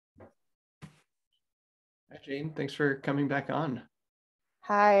Jane, thanks for coming back on.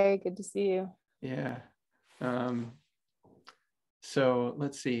 Hi, good to see you. Yeah. Um, so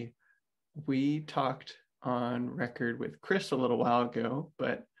let's see. We talked on record with Chris a little while ago,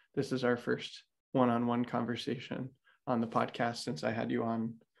 but this is our first one-on-one conversation on the podcast since I had you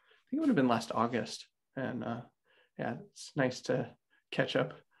on, I think it would have been last August. And yeah, it's nice to catch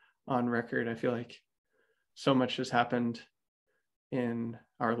up on record. I feel like so much has happened in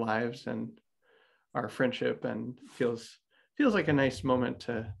our lives and our friendship, and feels like a nice moment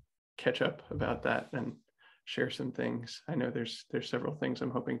to catch up about that and share some things. I know there's several things I'm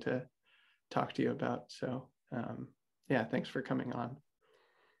hoping to talk to you about. So yeah, thanks for coming on.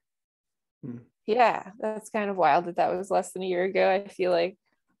 Yeah, that's kind of wild that was less than a year ago. I feel like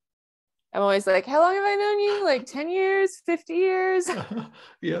I'm always like, how long have I known you? Like 10 years, 50 years?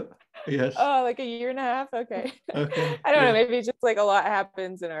 Yep. Yes. Oh, like a year and a half. Okay. Okay. I don't know. Maybe just like a lot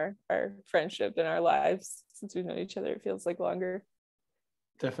happens in our friendship and our lives since we've known each other. It feels like longer.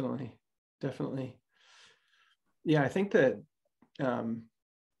 Definitely. Yeah, I think that sort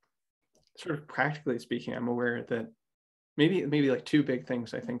of practically speaking, I'm aware that maybe like two big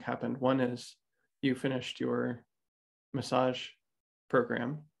things I think happened. One is you finished your massage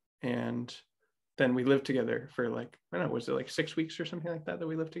program, and then we lived together for like, I don't know, was it like 6 weeks or something like that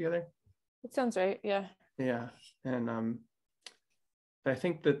we lived together? It sounds right. Yeah. And I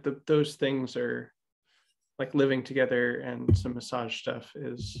think that those things are like living together, and some massage stuff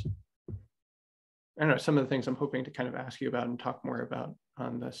is, I don't know, some of the things I'm hoping to kind of ask you about and talk more about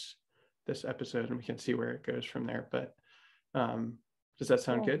on this episode, and we can see where it goes from there. But does that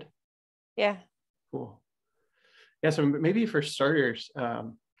sound good? Yeah. Cool. Yeah, so maybe for starters,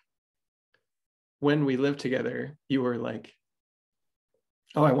 when we lived together, you were like,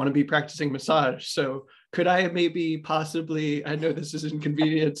 oh, I want to be practicing massage. So could I maybe possibly, I know this is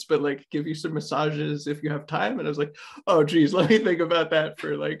inconvenience, but like give you some massages if you have time? And I was like, oh, geez, let me think about that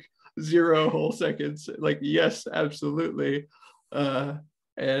for like 0 whole seconds. Like, yes, absolutely. What,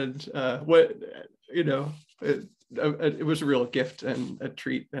 you know, it was a real gift and a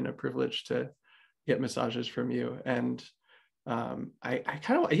treat and a privilege to get massages from you. And I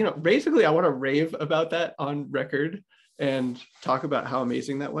kind of, you know, basically I want to rave about that on record and talk about how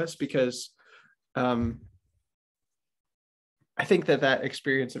amazing that was, because I think that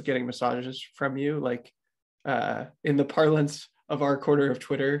experience of getting massages from you, like in the parlance of our corner of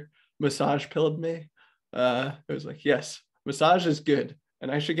Twitter, massage pilled me. It was like, yes, massage is good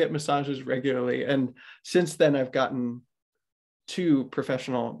and I should get massages regularly. And since then I've gotten 2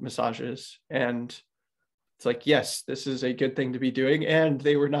 professional massages, and it's like, yes, this is a good thing to be doing. And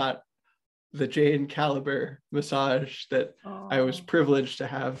they were not the Jane caliber massage that I was privileged to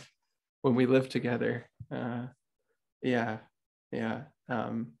have when we lived together. Yeah.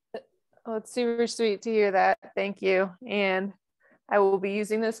 Well, it's super sweet to hear that. Thank you. And I will be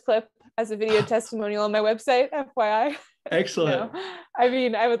using this clip as a video testimonial on my website, FYI. Excellent. No, I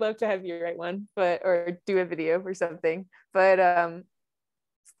mean, I would love to have you write one, or do a video or something. But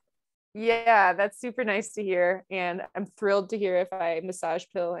yeah, that's super nice to hear. And I'm thrilled to hear if I massage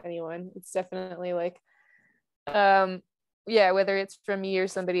pill anyone. It's definitely like, yeah, whether it's from me or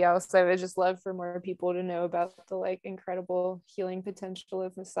somebody else, I would just love for more people to know about the like incredible healing potential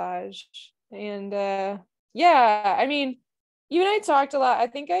of massage. And yeah, I mean, you and I talked a lot. I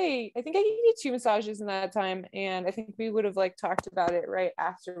think I gave you 2 massages in that time, and I think we would have like talked about it right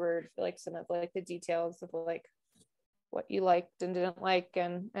afterward, like some of like the details of like what you liked and didn't like,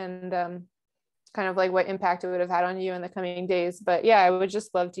 and kind of like what impact it would have had on you in the coming days. But yeah, I would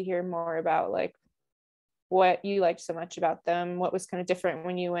just love to hear more about like what you liked so much about them, what was kind of different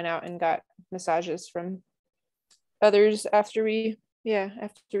when you went out and got massages from others after we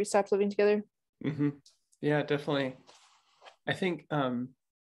stopped living together. Mm-hmm. Yeah, definitely. I think yeah,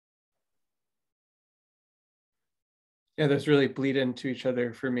 those really bleed into each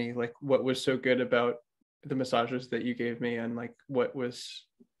other for me. Like what was so good about the massages that you gave me, and like what was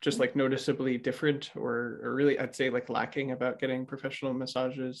just like noticeably different or really, I'd say, like lacking about getting professional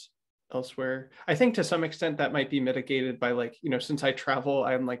massages elsewhere. I think to some extent that might be mitigated by like, you know, since I travel,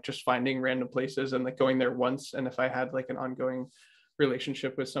 I'm like just finding random places and like going there once. And if I had like an ongoing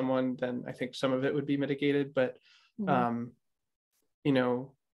relationship with someone, then I think some of it would be mitigated. But you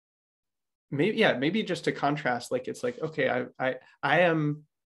know, maybe just to contrast, like it's like, okay, I am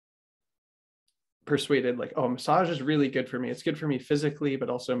persuaded like, oh, massage is really good for me. It's good for me physically, but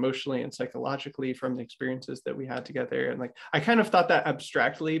also emotionally and psychologically from the experiences that we had together. And like, I kind of thought that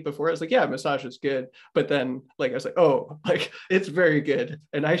abstractly before. I was like, yeah, massage is good. But then like, I was like, oh, like it's very good.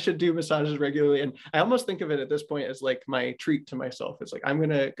 And I should do massages regularly. And I almost think of it at this point as like my treat to myself. It's like, I'm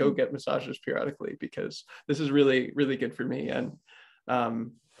going to go get massages periodically because this is really, really good for me. And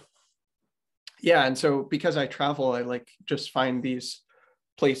yeah. And so because I travel, I like just find these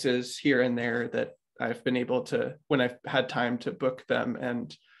places here and there that I've been able to, when I've had time to book them.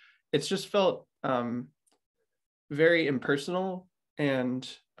 And it's just felt very impersonal. And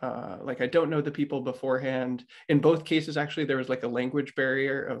like, I don't know the people beforehand. In both cases, actually, there was like a language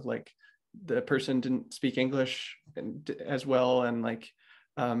barrier of like, the person didn't speak English as well. And like,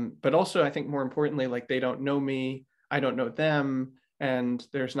 but also I think more importantly, like they don't know me, I don't know them. And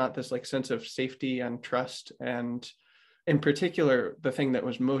there's not this like sense of safety and trust. And in particular, the thing that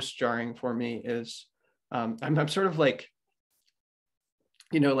was most jarring for me is I'm sort of like,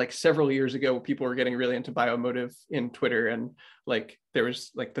 you know, like several years ago, people were getting really into biomotive in Twitter, and like there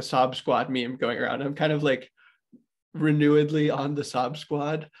was like the Sob Squad meme going around. I'm kind of like renewedly on the Sob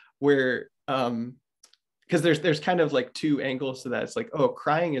Squad, where because there's kind of like two angles to that. It's like, oh,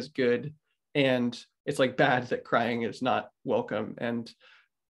 crying is good, and it's like bad that crying is not welcome. And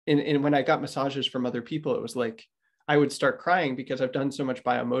in when I got massages from other people, it was like I would start crying because I've done so much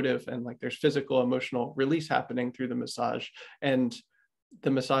biomotive, and like there's physical emotional release happening through the massage. And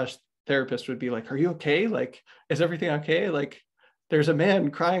the massage therapist would be like, are you okay? Like, is everything okay? Like, there's a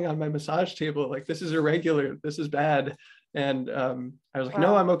man crying on my massage table. Like, this is irregular. This is bad. And I was like,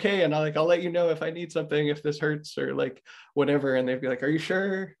 no, I'm okay. And I'll let you know if I need something, if this hurts or like whatever. And they'd be like, are you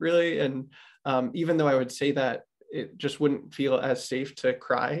sure, really? And even though I would say that, it just wouldn't feel as safe to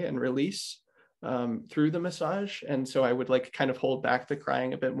cry and release through the massage. And so I would like kind of hold back the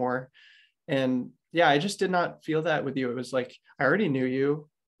crying a bit more. And yeah, I just did not feel that with you. It was like, I already knew you.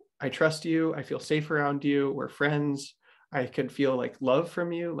 I trust you. I feel safe around you. We're friends. I could feel like love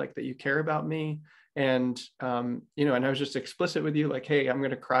from you, like that you care about me. And, you know, and I was just explicit with you, like, hey, I'm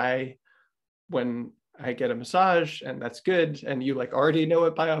going to cry when I get a massage, and that's good. And you like already know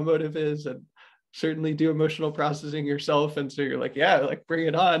what biomotive is, and certainly do emotional processing yourself. And so you're like, yeah, like bring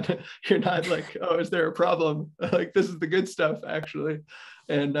it on. You're not like, oh, is there a problem? Like, this is the good stuff, actually.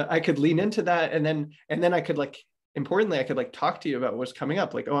 And I could lean into that. And then I could like, importantly, I could like talk to you about what's coming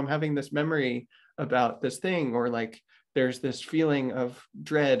up. Like, oh, I'm having this memory about this thing, or like, there's this feeling of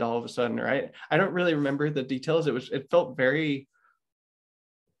dread all of a sudden, right? I don't really remember the details. It felt very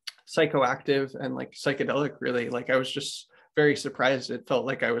psychoactive and like psychedelic, really. Like, I was just very surprised. It felt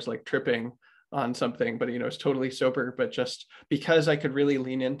like I was like tripping on something, but you know, it's totally sober. But just because I could really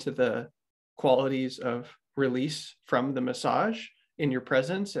lean into the qualities of release from the massage in your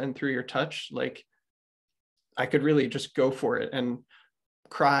presence and through your touch, like I could really just go for it and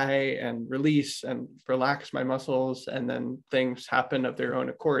cry and release and relax my muscles, and then things happen of their own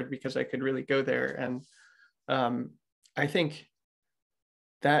accord because I could really go there. And I think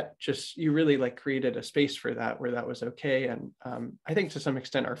that just, you really like created a space for that where that was okay. And I think to some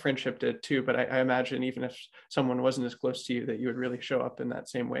extent our friendship did too, but I imagine even if someone wasn't as close to you, that you would really show up in that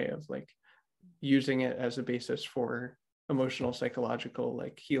same way of like using it as a basis for emotional, psychological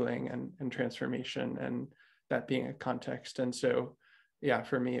like healing and transformation, and that being a context. And so yeah,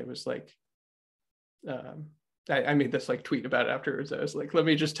 for me it was like I made this like tweet about it afterwards. I was like, let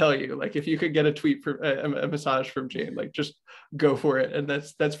me just tell you, like, if you could get a tweet from a massage from Jane, like just go for it. And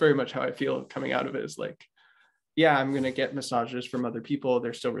that's very much how I feel coming out of it, is like, yeah, I'm going to get massages from other people.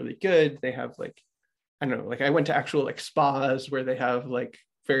 They're still really good. They have like, I don't know, like I went to actual like spas where they have like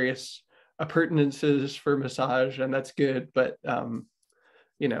various appurtenances for massage, and that's good. But,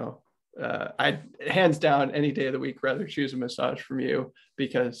 you know, I'd hands down any day of the week rather choose a massage from you,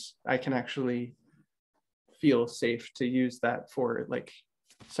 because I can actually feel safe to use that for like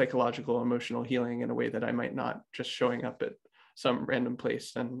psychological, emotional healing in a way that I might not just showing up at some random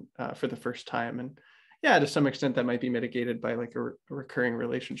place and for the first time. And yeah, to some extent that might be mitigated by like a recurring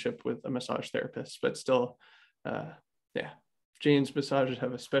relationship with a massage therapist, but still, yeah, Jane's massages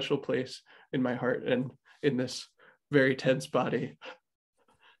have a special place in my heart and in this very tense body.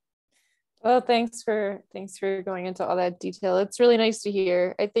 Well, thanks for going into all that detail. It's really nice to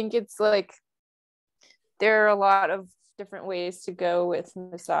hear. I think it's like there are a lot of different ways to go with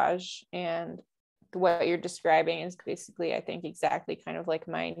massage, and what you're describing is basically, I think, exactly kind of like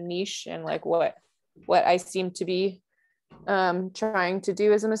my niche and like what I seem to be trying to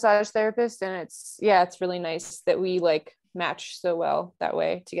do as a massage therapist. And it's really nice that we like match so well that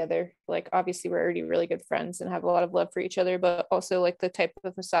way together. Like obviously we're already really good friends and have a lot of love for each other, but also like the type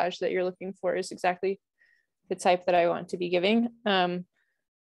of massage that you're looking for is exactly the type that I want to be giving. I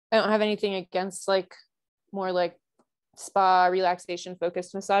don't have anything against like more like spa relaxation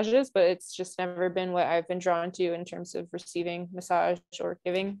focused massages, but it's just never been what I've been drawn to in terms of receiving massage or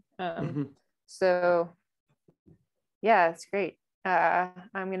giving. So yeah, it's great.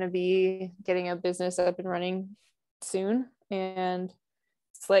 I'm going to be getting a business up and running soon. And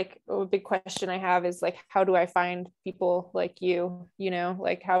it's like a big question I have is like, how do I find people like you know,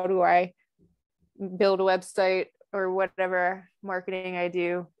 like how do I build a website or whatever marketing I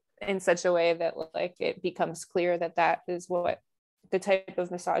do in such a way that like it becomes clear that that is what the type of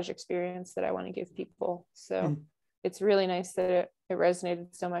massage experience that I want to give people. So it's really nice that it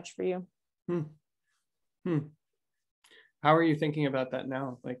resonated so much for you. How are you thinking about that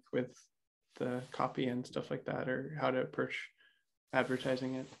now, like with the copy and stuff like that, or how to approach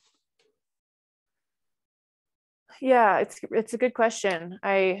advertising it? Yeah, it's a good question.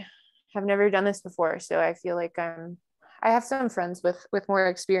 I have never done this before, so I feel like I have some friends with more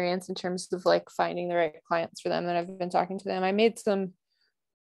experience in terms of like finding the right clients for them, and I've been talking to them.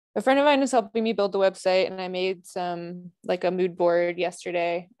 A friend of mine is helping me build the website, and I made some like a mood board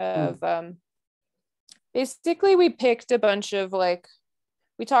yesterday of basically we picked a bunch of like,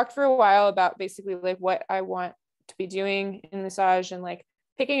 we talked for a while about basically like what I want to be doing in massage and like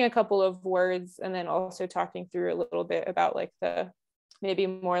picking a couple of words, and then also talking through a little bit about like the maybe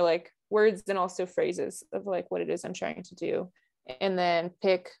more like words and also phrases of like what it is I'm trying to do, and then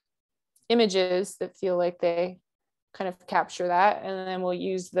pick images that feel like they kind of capture that, and then we'll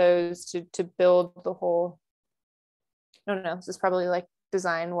use those to build the whole, I don't know, this is probably like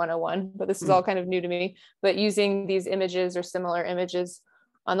design 101, but this is all kind of new to me, but using these images or similar images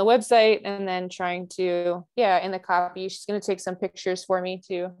on the website, and then trying to, in the copy, she's going to take some pictures for me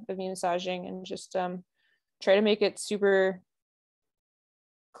too of me massaging, and just try to make it super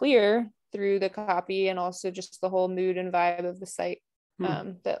clear through the copy, and also just the whole mood and vibe of the site.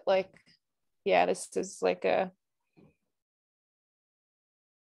 That like, this is like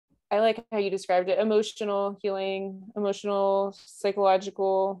I like how you described it, emotional healing, emotional,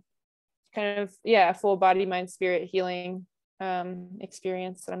 psychological, kind of, full body, mind, spirit healing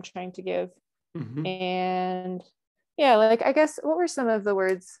experience that I'm trying to give. And like, I guess, what were some of the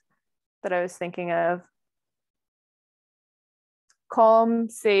words that I was thinking of? Calm,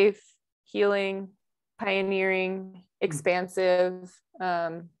 safe, healing, pioneering, expansive.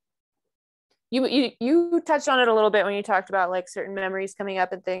 You touched on it a little bit when you talked about like certain memories coming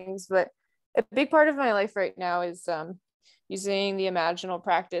up and things, but a big part of my life right now is using the imaginal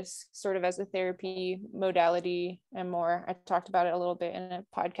practice sort of as a therapy modality and more. I talked about it a little bit in a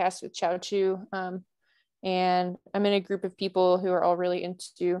podcast with Chow Chu, and I'm in a group of people who are all really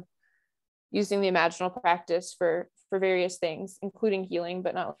into using the imaginal practice for various things, including healing,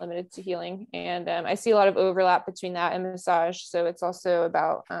 but not limited to healing. And I see a lot of overlap between that and massage. So it's also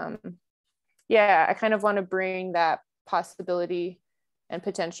about I kind of want to bring that possibility and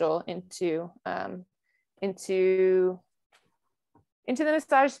potential into the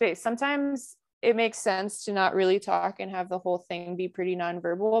massage space. Sometimes it makes sense to not really talk and have the whole thing be pretty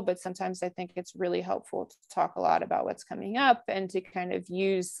nonverbal, but sometimes I think it's really helpful to talk a lot about what's coming up, and to kind of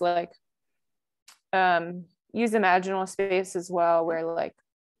use like use imaginal space as well, where like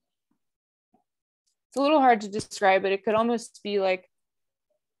it's a little hard to describe, but it could almost be like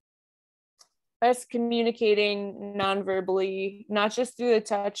us communicating non-verbally, not just through the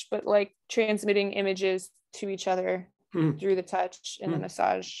touch, but like transmitting images to each other through the touch in the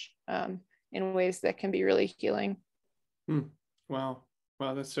massage in ways that can be really healing. Wow,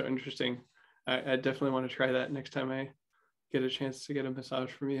 that's so interesting. I definitely want to try that next time I get a chance to get a massage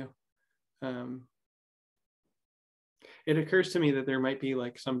from you. It occurs to me that there might be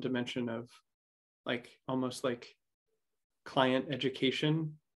like some dimension of like almost like client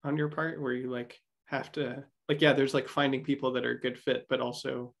education on your part, where you like have to like, there's like finding people that are a good fit, but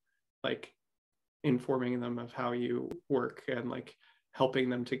also like informing them of how you work, and like helping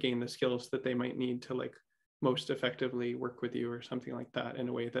them to gain the skills that they might need to like most effectively work with you, or something like that, in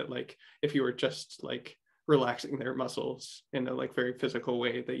a way that like if you were just like relaxing their muscles in a like very physical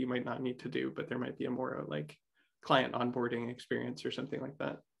way that you might not need to do, but there might be a more like client onboarding experience or something like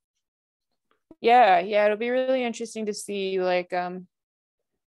that. It'll be really interesting to see like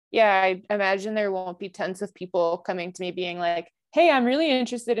I imagine there won't be tons of people coming to me being like, hey, I'm really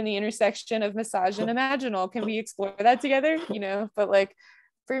interested in the intersection of massage and imaginal, can we explore that together, but like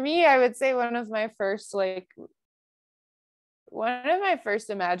for me, I would say one of my first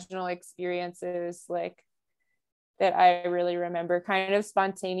imaginal experiences, like that I really remember kind of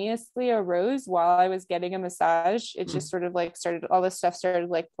spontaneously arose while I was getting a massage. It just sort of like started, all this stuff started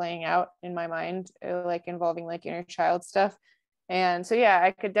like playing out in my mind, like involving like inner child stuff. And so, yeah,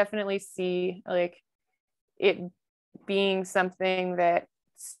 I could definitely see like it being something that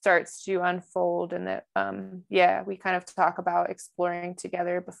starts to unfold, and that yeah, we kind of talk about exploring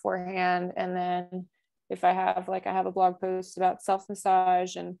together beforehand. And then if I have a blog post about self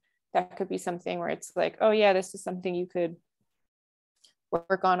massage, and that could be something where it's like, oh yeah, this is something you could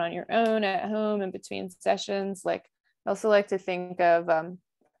work on your own at home in between sessions. Like, I also like to think of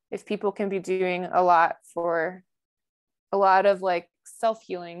if people can be doing a lot of like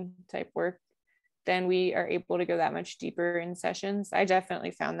self-healing type work, then we are able to go that much deeper in sessions. I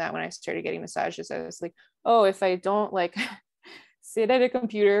definitely found that when I started getting massages, I was like, oh, if I don't like sit at a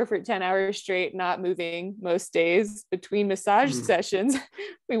computer for 10 hours straight, not moving most days between massage sessions,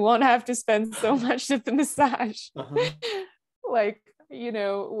 we won't have to spend so much at the massage. Like, you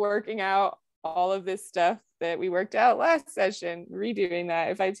know, working out all of this stuff that we worked out last session, redoing that.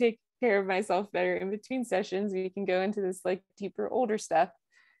 If I take care of myself better in between sessions, we can go into this like deeper, older stuff.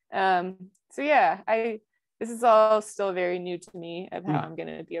 So yeah, this is all still very new to me of how I'm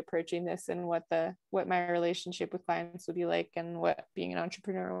going to be approaching this, and what my relationship with clients will be like, and what being an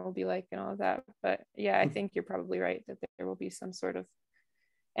entrepreneur will be like, and all of that. But yeah, I think you're probably right that there will be some sort of,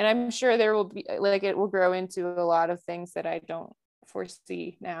 and I'm sure there will be, like, it will grow into a lot of things that I don't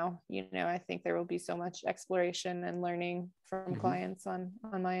foresee now. You know, I think there will be so much exploration and learning from clients on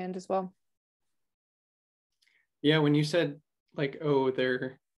my end as well. Yeah, when you said like, oh,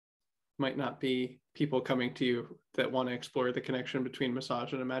 there might not be people coming to you that want to explore the connection between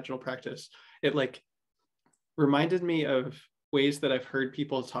massage and imaginal practice, it like reminded me of ways that I've heard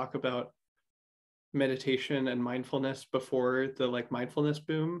people talk about meditation and mindfulness before the like mindfulness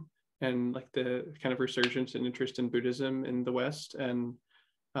boom and like the kind of resurgence and interest in Buddhism in the West. And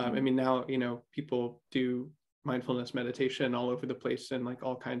I mean, now, you know, people do mindfulness meditation all over the place in like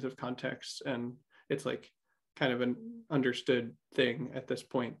all kinds of contexts, and it's like kind of an understood thing at this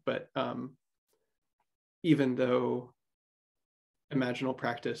point. But even though imaginal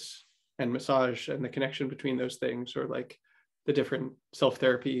practice and massage and the connection between those things, or like the different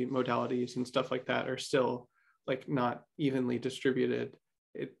self-therapy modalities and stuff like that, are still like not evenly distributed,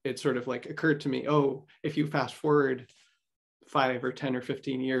 it sort of like occurred to me, oh, if you fast forward 5 or 10 or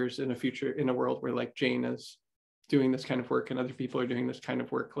 15 years in a future, in a world where like Jane is doing this kind of work and other people are doing this kind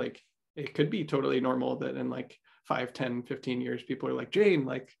of work, like it could be totally normal that in like 5, 10, 15 years, people are like, Jane,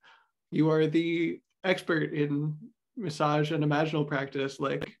 like you are the expert in massage and imaginal practice,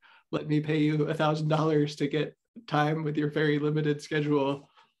 like let me pay you $1,000 to get time with your very limited schedule,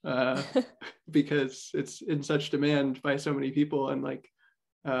 because it's in such demand by so many people. And like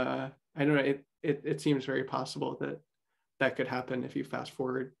I don't know, it seems very possible that could happen if you fast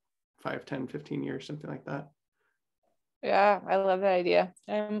forward 5, 10, 15 years, something like that. Yeah, I love that idea.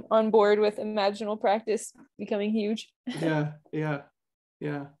 I'm on board with imaginal practice becoming huge. yeah.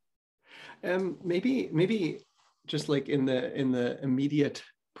 And maybe just like in the immediate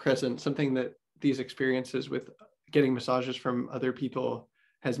present, something that these experiences with getting massages from other people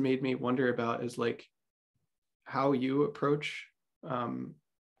has made me wonder about is like how you approach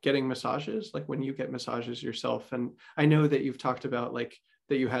getting massages, like when you get massages yourself. And I know that you've talked about like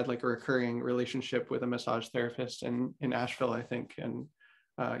that you had like a recurring relationship with a massage therapist in Asheville, I think, and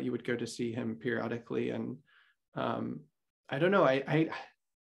you would go to see him periodically. And I don't know,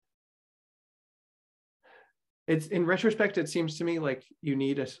 it's, in retrospect, it seems to me like you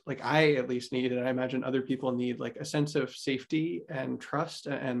need like I at least need, and I imagine other people need, like a sense of safety and trust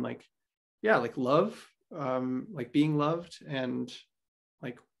and like, yeah, like love, like being loved and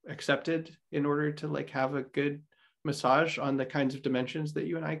like accepted in order to like have a good massage on the kinds of dimensions that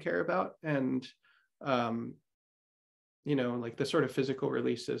you and I care about. And you know, like the sort of physical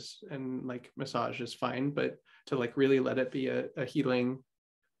releases and like massage is fine, but to like really let it be a healing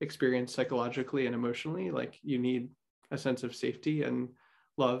experience psychologically and emotionally, like you need a sense of safety and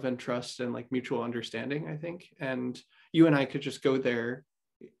love and trust and like mutual understanding, I think. And you and I could just go there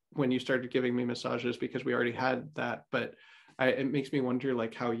when you started giving me massages because we already had that. But it makes me wonder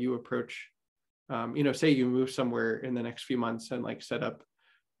like how you approach, you know, say you move somewhere in the next few months and like set up,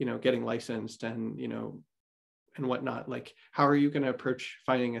 you know, getting licensed and, you know, and whatnot, like how are you going to approach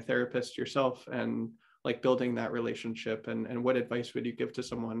finding a therapist yourself and like building that relationship, and what advice would you give to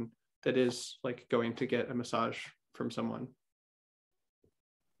someone that is like going to get a massage from someone?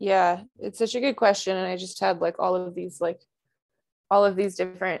 Yeah, it's such a good question. And I just had like all of these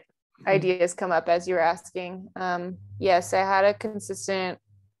different ideas come up as you were asking. Yes, I had a consistent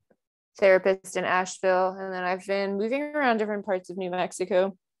therapist in Asheville, and then I've been moving around different parts of New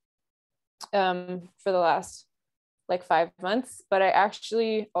Mexico for the last like 5 months. But I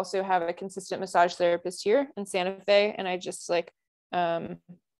actually also have a consistent massage therapist here in Santa Fe, and I just like I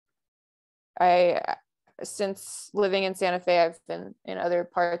since living in Santa Fe, I've been in other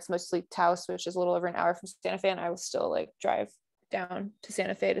parts, mostly Taos, which is a little over an hour from Santa Fe, and I will still like drive down to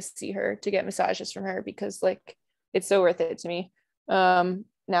Santa Fe to see her, to get massages from her, because like it's so worth it to me.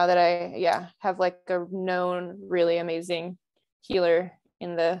 Now that I have like a known really amazing healer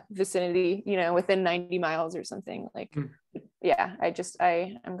in the vicinity, you know, within 90 miles or something, like I'm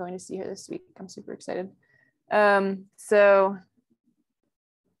going to see her this week. I'm super excited. So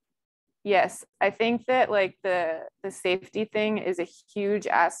yes, I think that like the safety thing is a huge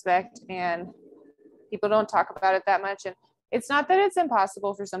aspect, and people don't talk about it that much. And it's not that it's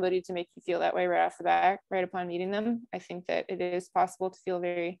impossible for somebody to make you feel that way right off the bat, right upon meeting them. I think that it is possible to feel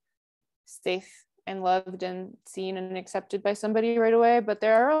very safe and loved and seen and accepted by somebody right away, but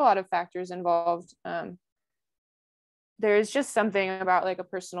there are a lot of factors involved. There's just something about like a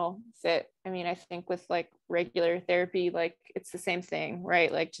personal fit. I mean, I think with like regular therapy, like it's the same thing,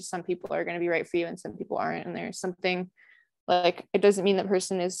 right? Like just some people are going to be right for you and some people aren't. And there's something like, it doesn't mean that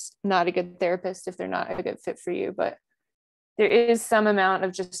person is not a good therapist if they're not a good fit for you, but there is some amount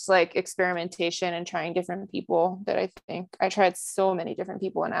of just like experimentation and trying different people that I think I tried so many different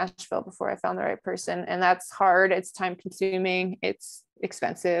people in Asheville before I found the right person. And that's hard. It's time consuming. It's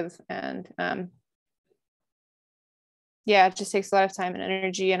expensive. And it just takes a lot of time and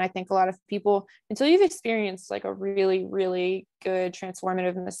energy. And I think a lot of people, until you've experienced like a really, really good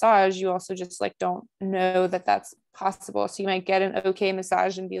transformative massage, you also just like don't know that that's possible. So you might get an okay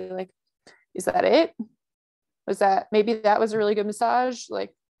massage and be like, is that it? Maybe that was a really good massage.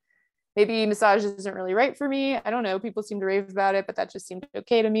 Like maybe massage isn't really right for me. I don't know. People seem to rave about it, but that just seemed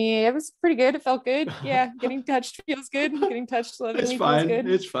okay to me. It was pretty good. It felt good. Yeah. Getting touched feels good. Getting touched lovingly feels good.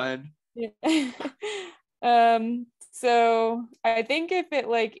 It's fine. Yeah. So I think if it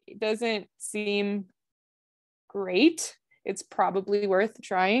like doesn't seem great, it's probably worth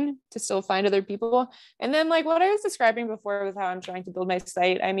trying to still find other people. And then like what I was describing before with how I'm trying to build my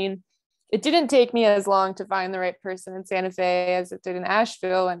site, I mean, it didn't take me as long to find the right person in Santa Fe as it did in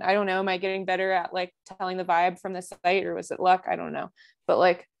Asheville. And I don't know, am I getting better at like telling the vibe from the site, or was it luck? I don't know. But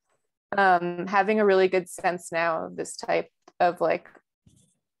like having a really good sense now of this type of like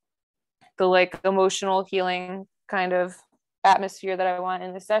the like emotional healing kind of atmosphere that I want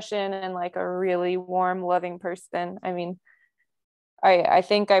in the session, and like a really warm, loving person. I mean, I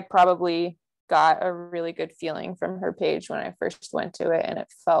think I probably got a really good feeling from her page when I first went to it, and it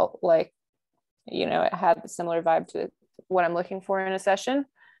felt like, you know, it had a similar vibe to what I'm looking for in a session.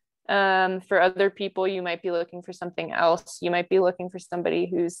 For other people, you might be looking for something else. You might be looking for somebody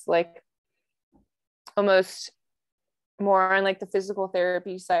who's like almost more on like the physical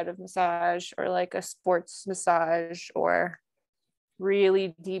therapy side of massage, or like a sports massage, or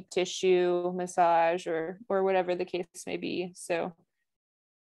really deep tissue massage, or whatever the case may be. So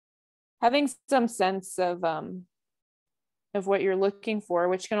having some sense of what you're looking for,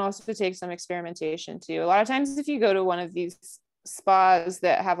 which can also take some experimentation too. A lot of times if you go to one of these spas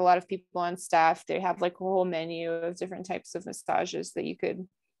that have a lot of people on staff, they have like a whole menu of different types of massages that you could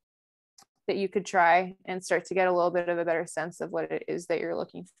try and start to get a little bit of a better sense of what it is that you're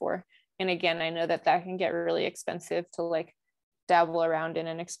looking for. And again, I know that can get really expensive to like dabble around in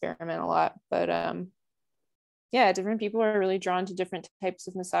and experiment a lot, but different people are really drawn to different types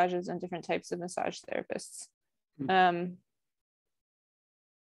of massages and different types of massage therapists.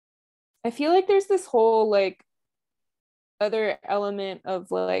 I feel like there's this whole like other element of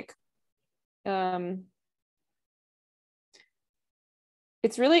like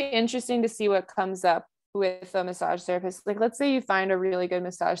it's really interesting to see what comes up with a massage therapist. Like, let's say you find a really good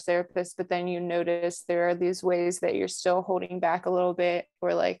massage therapist, but then you notice there are these ways that you're still holding back a little bit,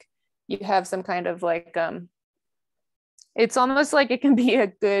 or like you have some kind of like it's almost like it can be a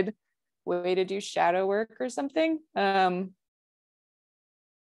good way to do shadow work or something.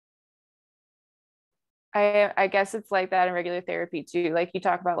 I guess it's like that in regular therapy too. Like you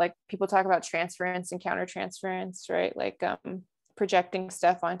talk about, like people talk about transference and counter transference, right? Like projecting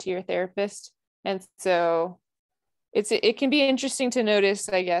stuff onto your therapist. And so it can be interesting to notice,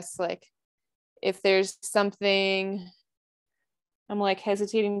 I guess, like if there's something, I'm like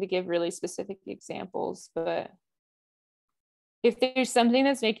hesitating to give really specific examples, but if there's something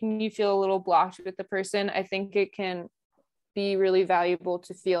that's making you feel a little blocked with the person, I think it can be really valuable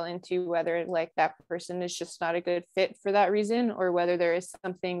to feel into whether like that person is just not a good fit for that reason, or whether there is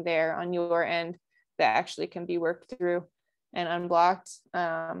something there on your end that actually can be worked through and unblocked.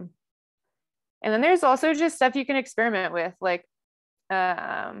 And then there's also just stuff you can experiment with, like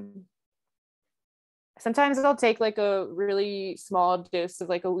sometimes I'll take like a really small dose of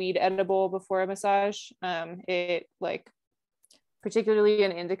like a weed edible before a massage. It like, particularly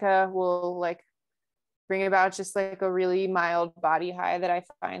in indica, will like bring about just like a really mild body high that I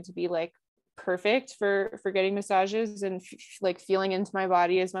find to be like perfect for getting massages and like feeling into my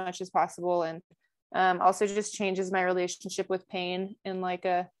body as much as possible. And also just changes my relationship with pain in like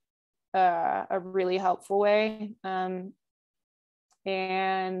a really helpful way.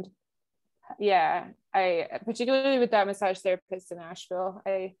 And yeah, I particularly with that massage therapist in Nashville,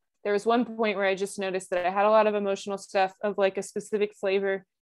 there was one point where I just noticed that I had a lot of emotional stuff of like a specific flavor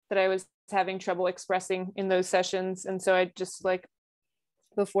that I was having trouble expressing in those sessions. And so I just like,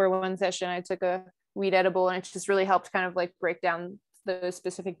 before one session, I took a weed edible, and it just really helped kind of like break down those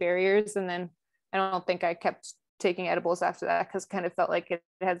specific barriers. And then I don't think I kept taking edibles after that, because kind of felt like it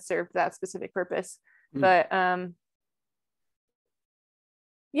had served that specific purpose. But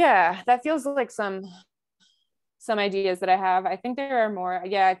yeah, that feels like some ideas that I have. I think there are more.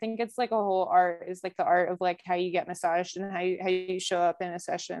 Yeah, I think it's like a whole art, is like the art of like how you get massaged and how you show up in a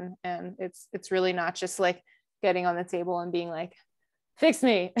session. And it's really not just like getting on the table and being like, fix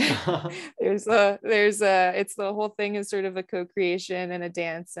me. It's the whole thing is sort of a co-creation and a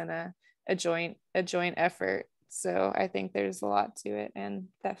dance and a joint effort. So I think there's a lot to it, and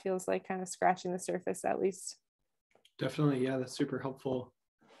that feels like kind of scratching the surface, at least. Definitely. Yeah, that's super helpful.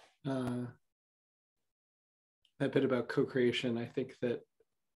 That bit about co-creation, I think that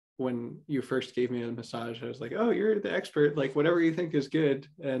when you first gave me a massage, I was like, oh, you're the expert, like whatever you think is good.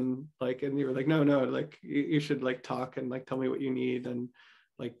 And you were like, no, like you should like talk and like tell me what you need, and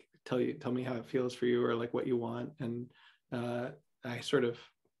like tell me how it feels for you, or like what you want. And I sort of,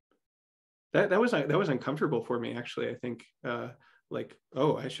 that was uncomfortable for me, actually. I think like,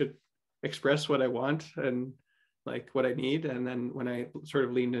 oh, I should express what I want and like what I need. And then when I sort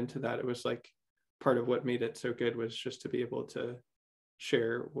of leaned into that, it was like part of what made it so good was just to be able to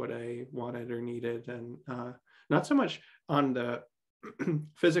share what I wanted or needed. And not so much on the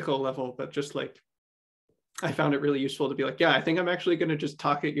physical level, but just like, I found it really useful to be like, yeah, I think I'm actually going to just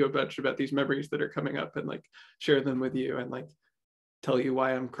talk at you a bunch about these memories that are coming up, and like share them with you, and like tell you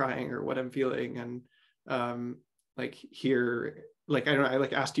why I'm crying or what I'm feeling. And like here, like I don't know, I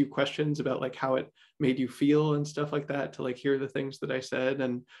like asked you questions about like how it made you feel and stuff like that, to like hear the things that I said.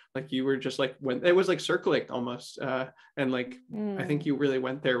 And like you were just like, when it was like circling almost, and like I think you really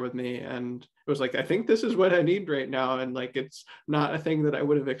went there with me, and it was like, I think this is what I need right now. And like it's not a thing that I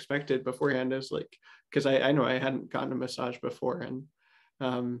would have expected beforehand. Is like, because I know I hadn't gotten a massage before.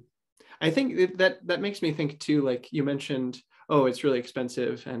 And I think that makes me think too, like you mentioned, oh, it's really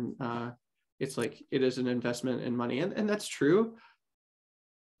expensive, and it's like it is an investment in money, and that's true.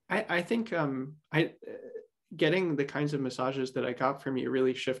 I think getting the kinds of massages that I got from you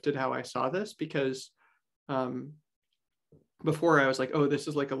really shifted how I saw this, because before I was like, oh, this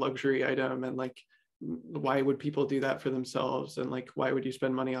is like a luxury item, and like, why would people do that for themselves, and like, why would you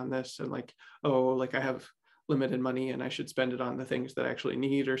spend money on this, and like, oh, like I have limited money and I should spend it on the things that I actually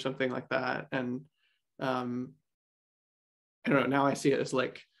need, or something like that. And I don't know, now I see it as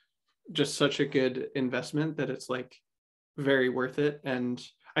like just such a good investment that it's like very worth it. And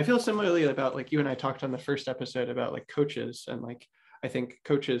I feel similarly about, like, you and I talked on the first episode about like coaches, and like I think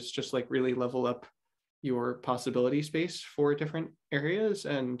coaches just like really level up your possibility space for different areas.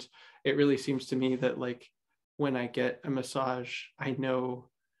 And it really seems to me that like when I get a massage, I know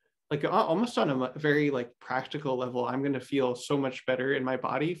like almost on a very like practical level, I'm going to feel so much better in my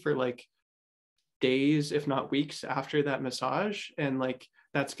body for like days, if not weeks, after that massage. And like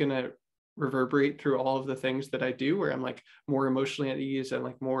that's going to reverberate through all of the things that I do, where I'm like more emotionally at ease and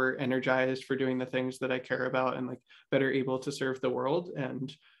like more energized for doing the things that I care about, and like better able to serve the world.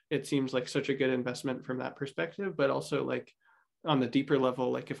 And it seems like such a good investment from that perspective. But also like on the deeper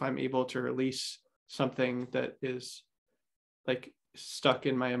level, like if I'm able to release something that is like stuck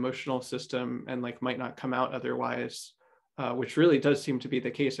in my emotional system and like might not come out otherwise, which really does seem to be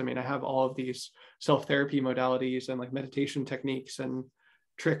the case. I mean, I have all of these self-therapy modalities and like meditation techniques and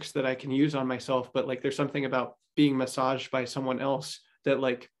tricks that I can use on myself, but like there's something about being massaged by someone else that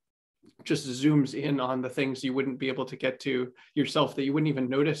like just zooms in on the things you wouldn't be able to get to yourself, that you wouldn't even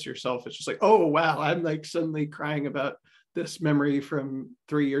notice yourself. It's just like, oh wow, I'm like suddenly crying about this memory from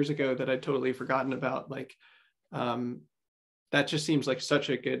 3 years ago that I'd totally forgotten about. Like that just seems like such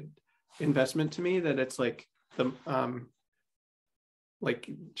a good investment to me, that it's like the like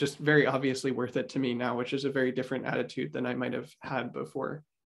just very obviously worth it to me now, which is a very different attitude than I might have had before.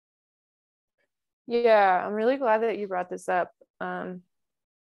 Yeah, I'm really glad that you brought this up.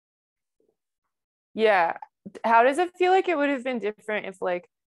 Yeah. How does it feel like it would have been different if like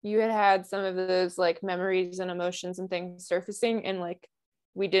you had had some of those like memories and emotions and things surfacing and like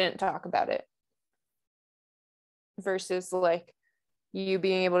we didn't talk about it versus like you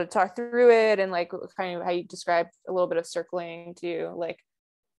being able to talk through it and like kind of how you described a little bit of circling to like,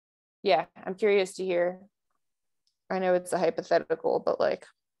 yeah, I'm curious to hear. I know it's a hypothetical, but like,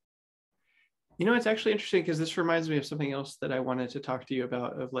 It's actually interesting because this reminds me of something else that I wanted to talk to you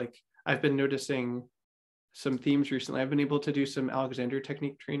about of like, I've been noticing some themes recently. I've been able to do some Alexander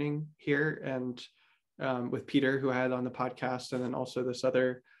technique training here and with Peter, who I had on the podcast, and then also this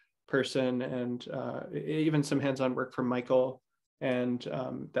other person, and even some hands-on work from Michael. And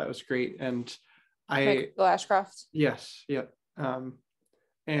that was great. And Michael Ashcroft. Yes, yeah.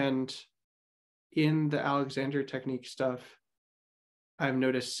 And in the Alexander technique stuff, I've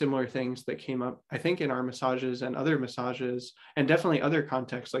noticed similar things that came up, I think, in our massages and other massages, and definitely other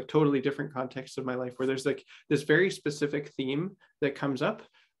contexts, like totally different contexts of my life, where there's like this very specific theme that comes up.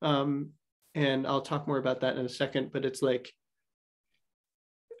 And I'll talk more about that in a second, but it's like,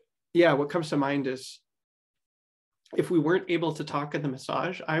 yeah, what comes to mind is if we weren't able to talk in the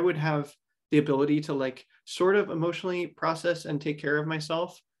massage, I would have the ability to like sort of emotionally process and take care of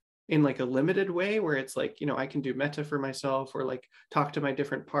myself in like a limited way, where it's like, I can do metta for myself, or like talk to my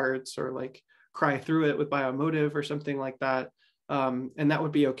different parts, or like cry through it with biomotive or something like that. And that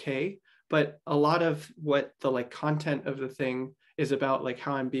would be okay. But a lot of what the like content of the thing is about, like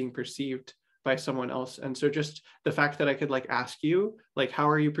how I'm being perceived by someone else. And so just the fact that I could like ask you, like, how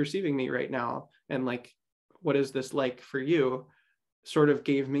are you perceiving me right now? And like, what is this like for you? Sort of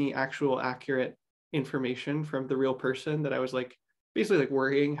gave me actual accurate information from the real person that I was like basically like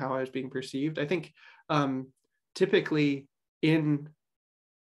worrying how I was being perceived. I think typically in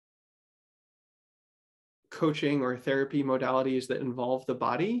coaching or therapy modalities that involve the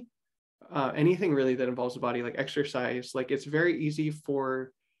body, anything really that involves the body, like exercise, like it's very easy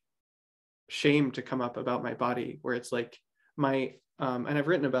for shame to come up about my body, where it's like my and I've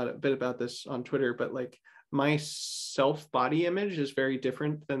written about it, a bit about this on Twitter, but like my self body image is very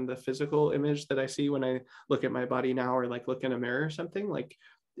different than the physical image that I see when I look at my body now, or like look in a mirror or something. Like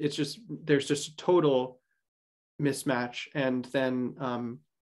it's just, there's just a total mismatch. And then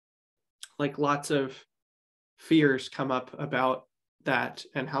like lots of fears come up about that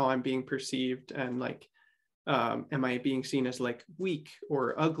and how I'm being perceived, and like am I being seen as like weak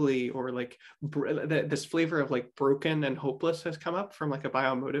or ugly, or like this flavor of like broken and hopeless has come up from like a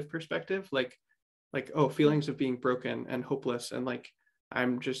biomotive perspective, like oh, feelings of being broken and hopeless, and like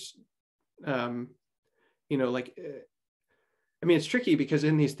I'm just like I mean, it's tricky because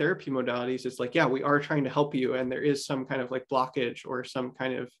in these therapy modalities, it's like, yeah, we are trying to help you, and there is some kind of like blockage or some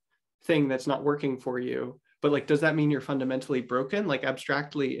kind of thing that's not working for you. But like, does that mean you're fundamentally broken? Like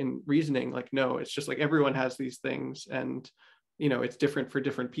abstractly in reasoning, like, no, it's just like everyone has these things, and it's different for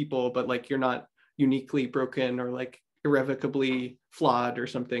different people, but like you're not uniquely broken or like irrevocably flawed or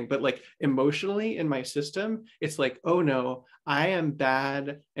something. But like emotionally in my system, it's like, oh no, I am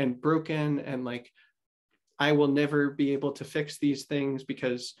bad and broken, and like I will never be able to fix these things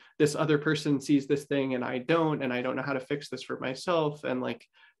because this other person sees this thing and I don't know how to fix this for myself. And like,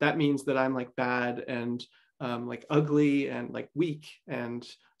 that means that I'm like bad and like ugly and like weak and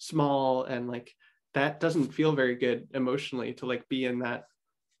small. And like, that doesn't feel very good emotionally to like be in that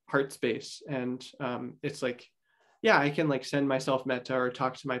heart space. And it's like, yeah, I can like send myself metta or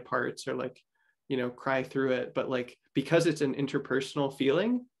talk to my parts or like, cry through it. But like, because it's an interpersonal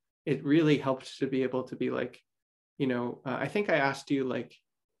feeling, it really helped to be able to be like, I think I asked you like,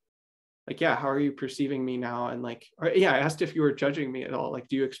 yeah, how are you perceiving me now? And like, I asked if you were judging me at all. Like,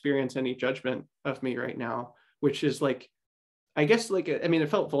 do you experience any judgment of me right now? Which is like, I guess like, I mean, it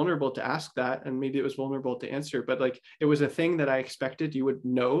felt vulnerable to ask that, and maybe it was vulnerable to answer, but like, it was a thing that I expected you would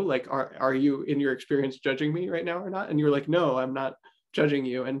know, like, are you in your experience judging me right now or not? And you were like, no, I'm not judging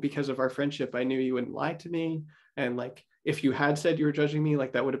you. And because of our friendship, I knew you wouldn't lie to me. And like, if you had said you were judging me,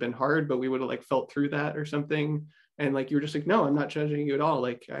 like that would have been hard, but we would have like felt through that or something. And like, you were just like, no, I'm not judging you at all.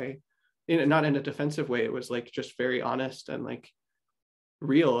 Like not in a defensive way. It was like just very honest and like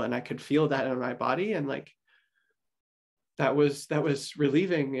real. And I could feel that in my body. And like, that was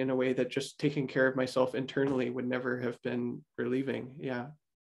relieving in a way that just taking care of myself internally would never have been relieving.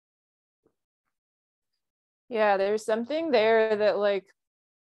 Yeah, there's something there that like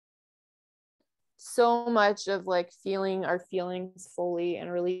so much of like feeling our feelings fully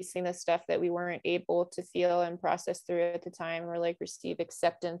and releasing the stuff that we weren't able to feel and process through at the time, or like receive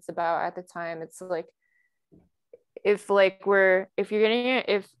acceptance about at the time. It's like if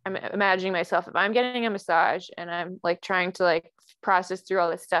I'm imagining myself, if I'm getting a massage and I'm like trying to like process through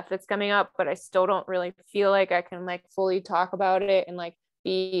all this stuff that's coming up, but I still don't really feel like I can like fully talk about it and like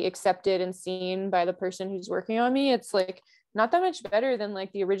be accepted and seen by the person who's working on me, it's like not that much better than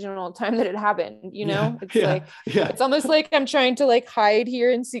like the original time that it happened, you know? It's like it's almost like I'm trying to like hide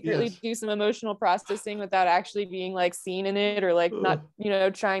here and secretly do some emotional processing without actually being like seen in it, or like not, you know,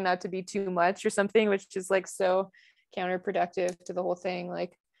 trying not to be too much or something, which is like so counterproductive to the whole thing.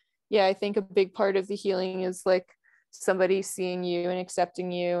 Like, yeah, I think a big part of the healing is like somebody seeing you and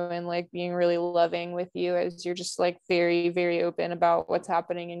accepting you and like being really loving with you as you're just like very, very open about what's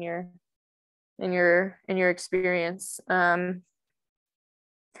happening in your experience. Yeah,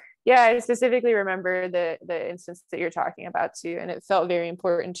 I specifically remember the instance that you're talking about too, and it felt very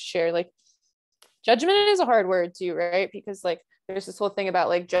important to share. Like, judgment is a hard word too, right? Because like there's this whole thing about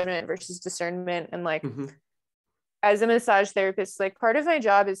like judgment versus discernment, and like as a massage therapist, like part of my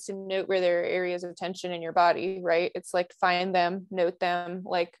job is to note where there are areas of tension in your body, right? It's like find them, note them,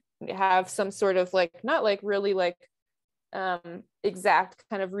 like have some sort of like not like really like exact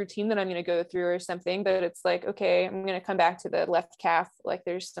kind of routine that I'm going to go through or something, but it's like, okay, I'm going to come back to the left calf, like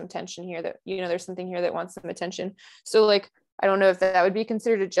there's some tension here that, you know, there's something here that wants some attention. So like I don't know if that would be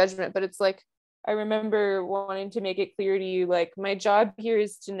considered a judgment, but it's like I remember wanting to make it clear to you, like my job here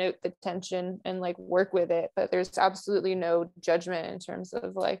is to note the tension and like work with it, but there's absolutely no judgment in terms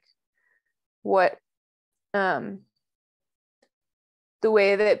of like what the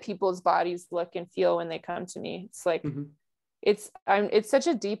way that people's bodies look and feel when they come to me. It's like it's such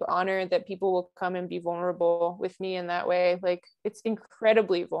a deep honor that people will come and be vulnerable with me in that way. Like it's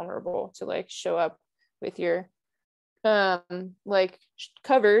incredibly vulnerable to like show up with your like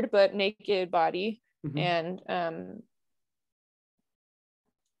covered but naked body and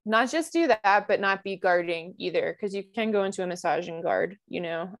not just do that but not be guarding either, because you can go into a massage and guard, you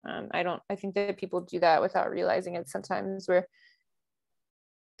know. I think that people do that without realizing it sometimes, where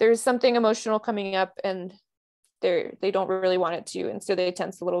there's something emotional coming up and they don't really want it to, and so they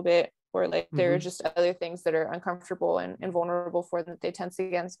tense a little bit, or like there are just other things that are uncomfortable and vulnerable for them that they tense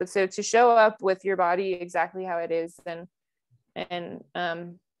against. But so to show up with your body exactly how it is and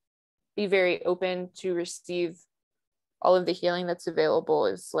be very open to receive all of the healing that's available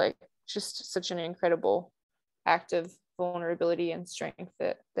is like just such an incredible act of vulnerability and strength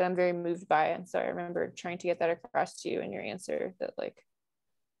that I'm very moved by. And so I remember trying to get that across to you in your answer, that like,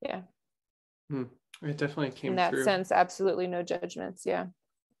 yeah. It definitely came in that through. sense, absolutely no judgments. Yeah.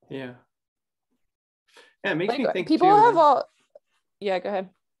 Yeah, it makes like, me think people too, have all, yeah, go ahead.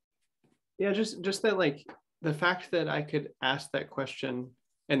 Yeah, just that, like the fact that I could ask that question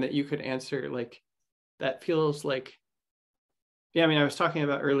and that you could answer, like that feels like, yeah, I mean, I was talking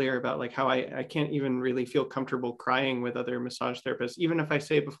about earlier about like how I can't even really feel comfortable crying with other massage therapists. Even if I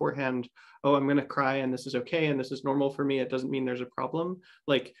say beforehand, oh, I'm going to cry and this is okay and this is normal for me, it doesn't mean there's a problem.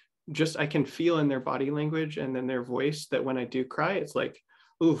 Like just I can feel in their body language and in their voice that when I do cry, it's like,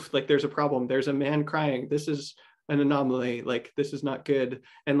 oof, like there's a problem. There's a man crying. This is an anomaly. Like this is not good.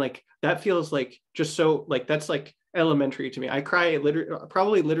 And like that feels like just so like that's like elementary to me. I cry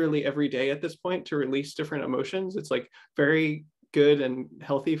probably literally every day at this point to release different emotions. It's like very good and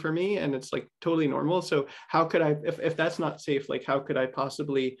healthy for me, and it's like totally normal. So how could I, if that's not safe, like how could I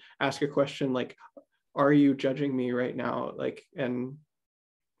possibly ask a question like, are you judging me right now, like, and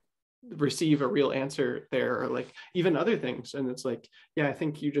receive a real answer there, or like even other things. And it's like, yeah, I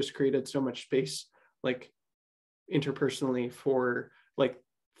think you just created so much space like interpersonally for like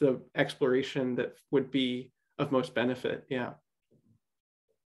the exploration that would be of most benefit. Yeah,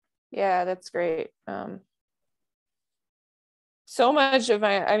 that's great. So much of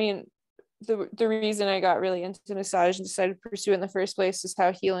I mean, the reason I got really into massage and decided to pursue it in the first place is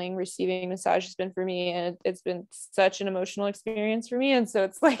how healing receiving massage has been for me, and it's been such an emotional experience for me. And so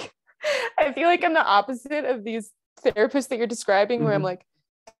it's like I feel like I'm the opposite of these therapists that you're describing, where I'm like,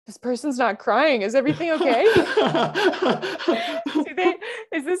 this person's not crying, is everything okay?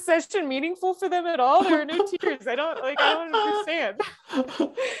 Is this session meaningful for them at all? There are no tears. I don't understand.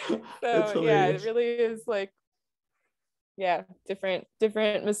 So yeah, it really is like, yeah, different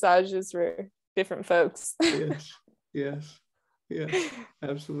massages for different folks. yes,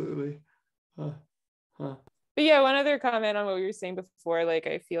 absolutely. But yeah, one other comment on what we were saying before, like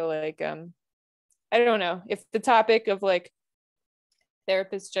I feel like I don't know if the topic of like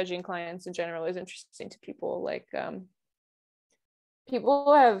therapists judging clients in general is interesting to people. Like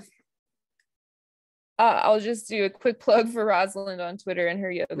people have I'll just do a quick plug for Rosalind on Twitter and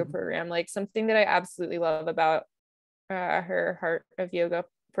her yoga program. Like something that I absolutely love about her Heart of Yoga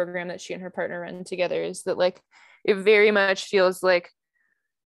program that she and her partner run together is that like it very much feels like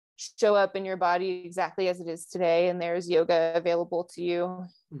show up in your body exactly as it is today, and there's yoga available to you.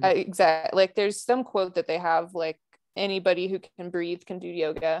 Like there's some quote that they have, like, anybody who can breathe can do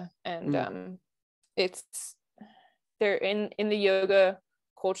yoga, and it's there in the yoga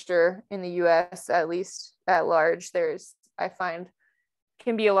culture in the US, at least at large, there's, I find,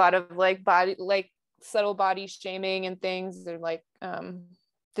 can be a lot of like body, like subtle body shaming and things. They're like,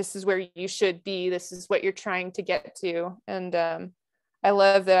 this is where you should be, this is what you're trying to get to. And I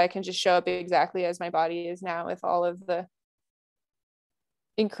love that I can just show up exactly as my body is now, with all of the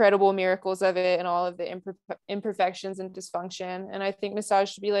incredible miracles of it and all of the imperfections and dysfunction. And I think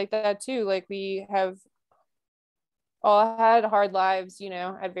massage should be like that too. Like, we have all had hard lives, you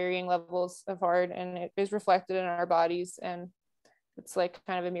know, at varying levels of hard, and it is reflected in our bodies. And it's like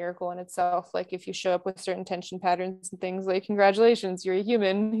kind of a miracle in itself. Like, if you show up with certain tension patterns and things, like, congratulations, you're a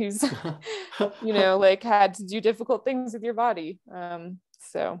human who's you know, like, had to do difficult things with your body.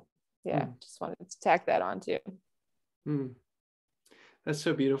 So yeah, just wanted to tack that on too. That's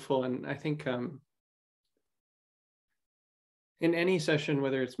so beautiful. And I think in any session,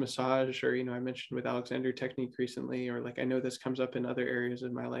 whether it's massage or, you know, I mentioned with Alexander technique recently, or like, I know this comes up in other areas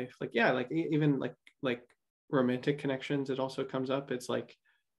in my life, like, yeah, like even like romantic connections, it also comes up. It's like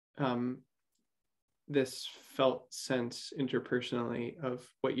this felt sense interpersonally of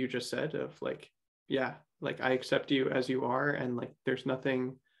what you just said, of like, yeah, like, I accept you as you are, and like, there's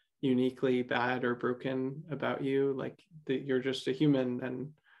nothing uniquely bad or broken about you. Like, you're just a human, and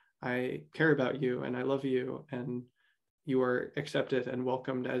I care about you, and I love you, and you are accepted and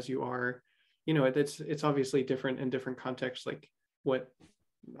welcomed as you are. You know, it's obviously different in different contexts. Like, what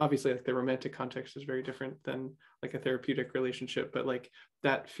obviously, like, the romantic context is very different than like a therapeutic relationship, but like,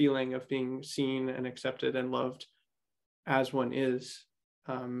 that feeling of being seen and accepted and loved as one is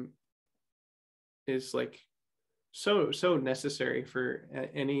like so necessary for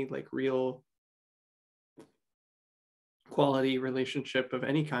any like real quality relationship of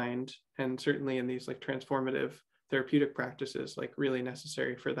any kind, and certainly in these like transformative therapeutic practices, like, really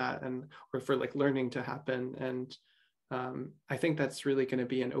necessary for that, and or for like learning to happen. And I think that's really going to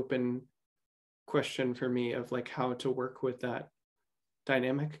be an open question for me, of like, how to work with that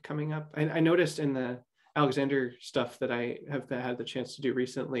dynamic coming up. I noticed in the Alexander stuff that I have had the chance to do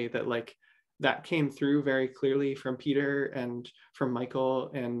recently, that like, that came through very clearly from Peter and from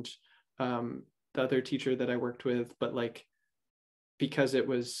Michael and the other teacher that I worked with. But like, because it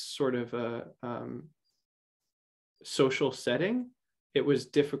was sort of a social setting, it was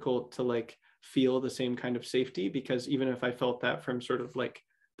difficult to like feel the same kind of safety, because even if I felt that from sort of like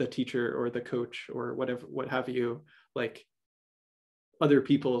the teacher or the coach or whatever, what have you, like, other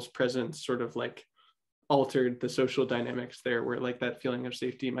people's presence sort of like altered the social dynamics there, where like that feeling of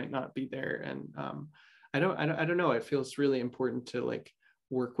safety might not be there. And I don't know, it feels really important to like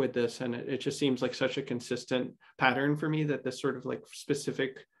work with this. And it just seems like such a consistent pattern for me, that this sort of like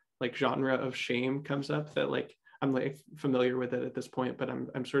specific like genre of shame comes up, that like, I'm like familiar with it at this point, but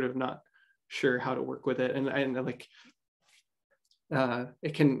I'm sort of not sure how to work with it. And like,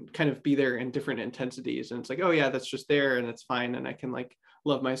 it can kind of be there in different intensities, and it's like, oh yeah, that's just there and it's fine, and I can like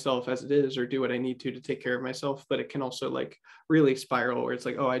love myself as it is, or do what I need to take care of myself. But it can also like really spiral, where it's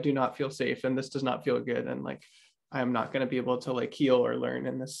like, oh, I do not feel safe, and this does not feel good, and like, I'm not going to be able to like heal or learn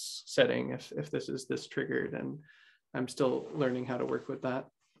in this setting if this is this triggered. And I'm still learning how to work with that.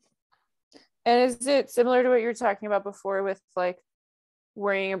 And is it similar to what you were talking about before, with like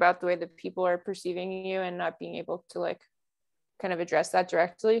worrying about the way that people are perceiving you and not being able to like kind of address that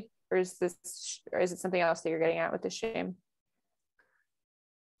directly? Or is it something else that you're getting at with the shame?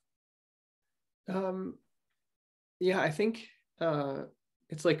 Yeah, I think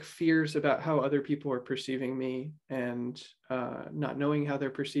it's like fears about how other people are perceiving me, and not knowing how they're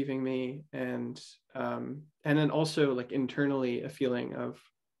perceiving me, and then also like internally a feeling of,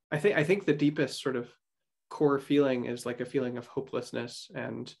 I think the deepest sort of core feeling is like a feeling of hopelessness,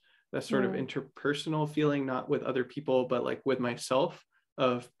 and that sort of interpersonal feeling, not with other people, but like with myself,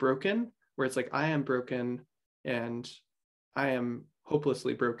 of broken, where it's like, I am broken and I am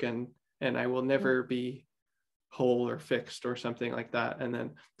hopelessly broken, and I will never be whole or fixed or something like that. And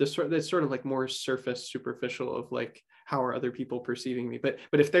then this sort of like more surface, superficial of like, how are other people perceiving me? But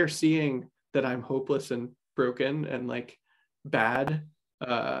if they're seeing that I'm hopeless and broken and like bad,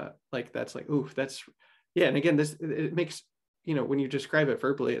 like, that's like, ooh, that's, yeah. And again, it makes, you know, when you describe it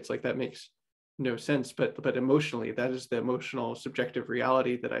verbally, it's like, that makes no sense, but emotionally, that is the emotional subjective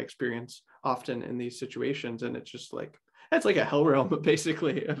reality that I experience often in these situations. And it's just like, that's like a hell realm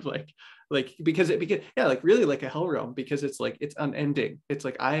basically, of like because yeah, like really like a hell realm, because it's like, it's unending. It's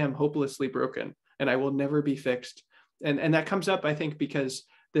like, I am hopelessly broken, and I will never be fixed. And that comes up, I think, because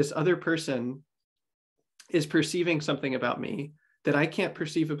this other person is perceiving something about me that I can't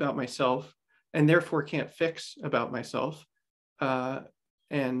perceive about myself, and therefore can't fix about myself.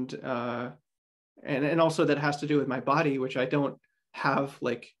 And also that has to do with my body, which I don't have,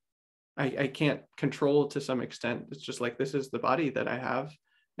 like, I can't control to some extent. It's just like, this is the body that I have.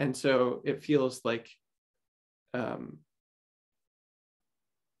 And so it feels like,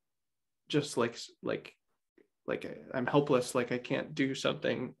 just like I'm helpless, like I can't do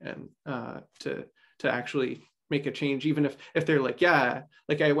something and to actually make a change, even if they're like, yeah,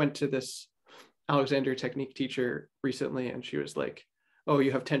 like I went to this Alexander technique teacher recently, and she was like, oh,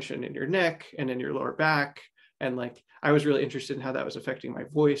 you have tension in your neck and in your lower back. And like, I was really interested in how that was affecting my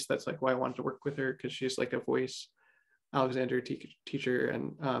voice. That's like why I wanted to work with her, because she's like a voice Alexander teacher.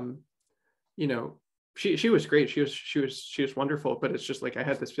 And you know, she was great. She was wonderful. But it's just like, I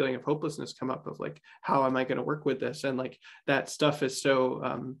had this feeling of hopelessness come up of like, how am I going to work with this? And like, that stuff is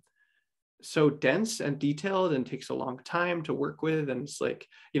so dense and detailed and takes a long time to work with. And it's like,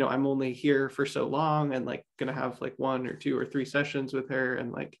 you know, I'm only here for so long, and like gonna have like 1 or 2 or 3 sessions with her,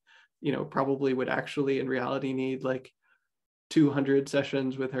 and like, you know, probably would actually in reality need like 200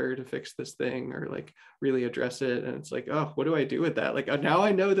 sessions with her to fix this thing or like really address it. And it's like, oh, what do I do with that? Like, now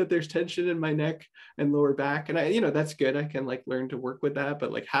I know that there's tension in my neck and lower back, and I, you know, that's good. I can like learn to work with that,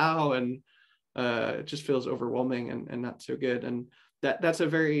 but like how? And it just feels overwhelming and not so good. And that's a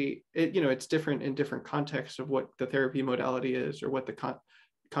very, you know, it's different in different contexts of what the therapy modality is or what the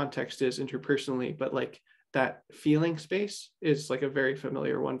context is interpersonally, but like that feeling space is like a very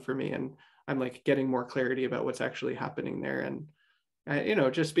familiar one for me. And I'm like getting more clarity about what's actually happening there. And you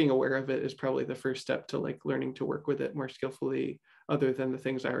know, just being aware of it is probably the first step to like learning to work with it more skillfully, other than the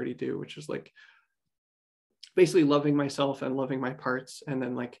things I already do, which is like basically loving myself and loving my parts, and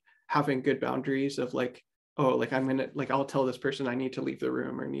then like having good boundaries of like, oh, like I'm gonna, like I'll tell this person I need to leave the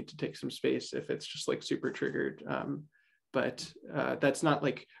room or need to take some space if it's just like super triggered. But that's not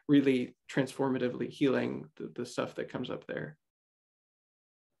like really transformatively healing the stuff that comes up there.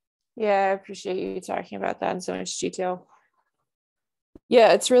 Yeah, I appreciate you talking about that in so much detail.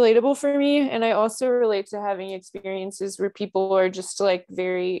 Yeah, it's relatable for me. And I also relate to having experiences where people are just like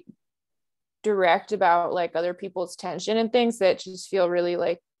very direct about like other people's tension and things that just feel really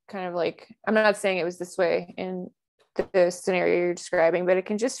like kind of like, I'm not saying it was this way in the scenario you're describing, but it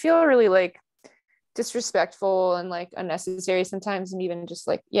can just feel really like disrespectful and like unnecessary sometimes. And even just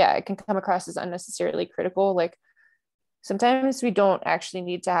like, yeah, it can come across as unnecessarily critical. Like sometimes we don't actually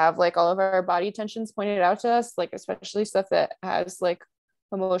need to have like all of our body tensions pointed out to us, like especially stuff that has like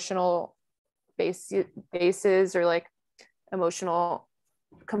emotional bases or like emotional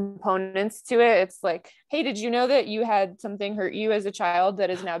components to it. It's like, hey, did you know that you had something hurt you as a child that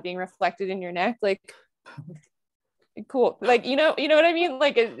is now being reflected in your neck? Like, cool. Like, you know what I mean?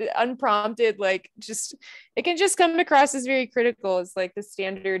 Like unprompted, like just, it can just come across as very critical. It's like the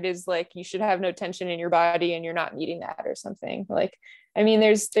standard is like, you should have no tension in your body and you're not meeting that or something. Like, I mean,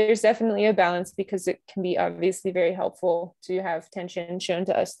 there's definitely a balance, because it can be obviously very helpful to have tension shown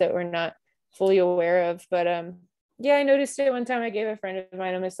to us that we're not fully aware of. But yeah, I noticed it one time. I gave a friend of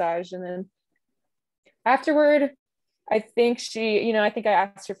mine a massage, and then afterward, I think I think I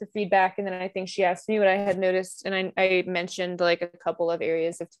asked her for feedback, and then I think she asked me what I had noticed. And I mentioned like a couple of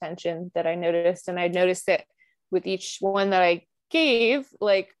areas of tension that I noticed. And I noticed that with each one that I gave,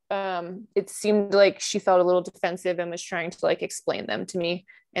 like, it seemed like she felt a little defensive and was trying to like explain them to me.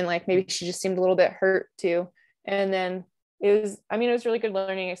 And like, maybe she just seemed a little bit hurt too. And then it was a really good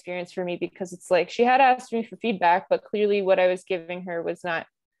learning experience for me, because it's like, she had asked me for feedback, but clearly what I was giving her was not,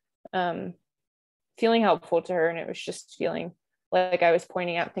 feeling helpful to her, and it was just feeling like I was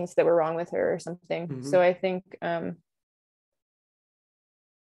pointing out things that were wrong with her or something. Mm-hmm. So I think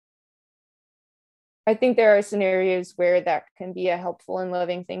there are scenarios where that can be a helpful and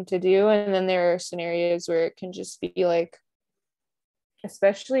loving thing to do, and then there are scenarios where it can just be like,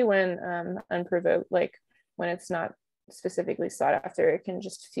 especially when unprovoked, like when it's not specifically sought after, it can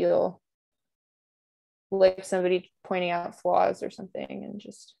just feel like somebody pointing out flaws or something, and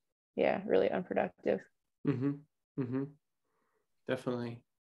just, yeah, really unproductive. Mm-hmm. Mm-hmm. Definitely.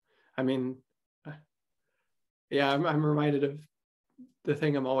 I mean, yeah, I'm reminded of the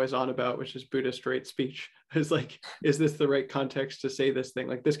thing I'm always on about, which is Buddhist right speech. It's like, is this the right context to say this thing?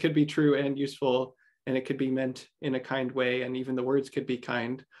 Like, this could be true and useful, and it could be meant in a kind way, and even the words could be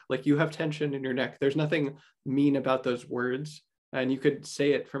kind. Like, you have tension in your neck. There's nothing mean about those words, and you could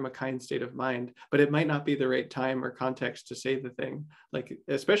say it from a kind state of mind, but it might not be the right time or context to say the thing. Like,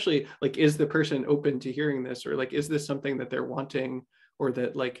 especially like, is the person open to hearing this, or like, is this something that they're wanting, or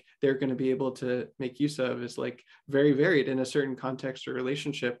that like they're going to be able to make use of is like very varied in a certain context or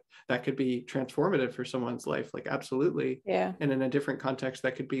relationship that could be transformative for someone's life, like absolutely. Yeah. And in a different context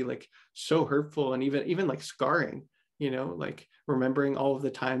that could be like so hurtful and even like scarring, like remembering all of the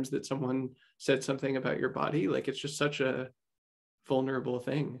times that someone said something about your body, like it's just such a vulnerable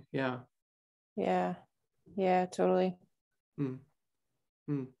thing. Yeah. Yeah, totally. Mm.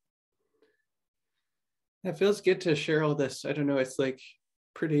 Mm. It feels good to share all this. I don't know, it's like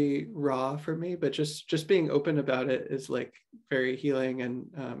pretty raw for me, but just being open about it is like very healing,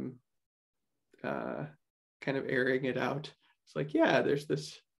 and kind of airing it out. It's like, yeah, there's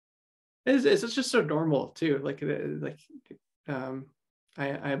this. It's just so normal too.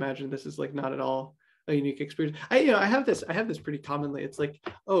 I imagine this is like not at all a unique experience. I have this pretty commonly. It's like,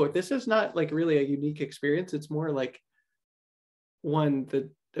 oh, this is not like really a unique experience. It's more like, one, the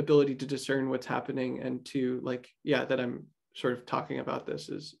ability to discern what's happening, and two, like, yeah, that I'm sort of talking about this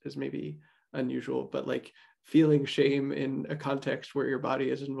is maybe unusual, but like feeling shame in a context where your body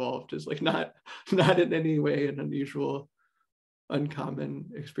is involved is like not in any way an unusual, uncommon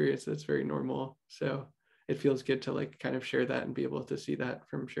experience. That's very normal. So it feels good to like kind of share that and be able to see that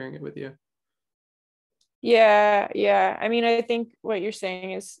from sharing it with you. Yeah. I mean, I think what you're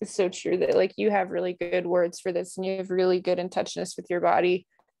saying is so true, that like you have really good words for this, and you have really good in touchness with your body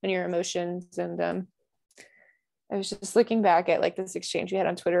and your emotions. And I was just looking back at like this exchange we had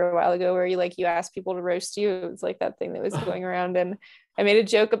on Twitter a while ago, where you asked people to roast you. It was like that thing that was going around, and I made a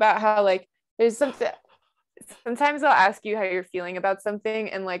joke about how like there's sometimes I'll ask you how you're feeling about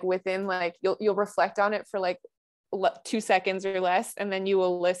something, and like within like you'll reflect on it for like 2 seconds or less, and then you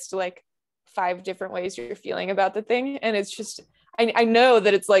will list like 5 different ways you're feeling about the thing. And it's just, I know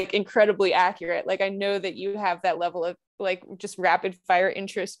that it's like incredibly accurate. Like I know that you have that level of like just rapid fire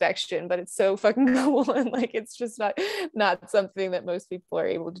introspection, but it's so fucking cool. And like it's just not something that most people are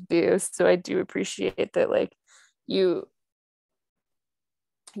able to do. So I do appreciate that like you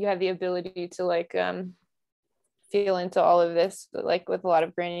have the ability to like feel into all of this, but like with a lot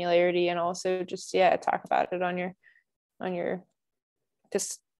of granularity, and also just talk about it on your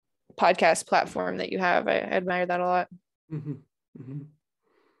this podcast platform that you have. I admire that a lot. Mm-hmm. Mm-hmm.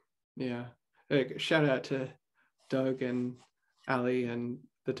 Yeah, like, shout out to Doug and Ali and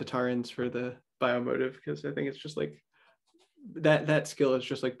the Tatarins for the biomotive, because I think it's just like that skill is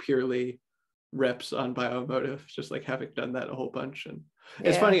just like purely reps on biomotive, just like having done that a whole bunch. And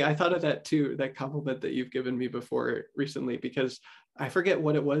it's funny, I thought of that too, that compliment that you've given me before recently, because I forget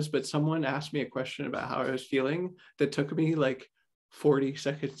what it was, but someone asked me a question about how I was feeling that took me like 40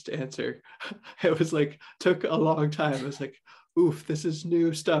 seconds to answer. It was like, took a long time. I was like, oof, this is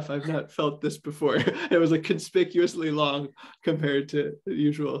new stuff. I've not felt this before. It was like conspicuously long compared to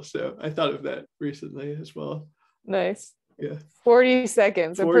usual. So I thought of that recently as well. Nice. Yeah. 40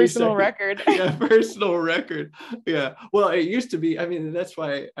 seconds, 40 a personal record. Yeah, personal record. Yeah. Well, it used to be, I mean, that's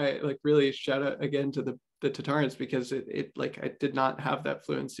why I like really shout out again to the Tatarins, because it like I did not have that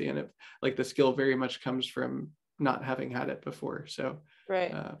fluency, and it like the skill very much comes from not having had it before. So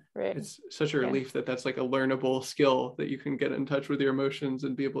right. It's such a relief that that's like a learnable skill, that you can get in touch with your emotions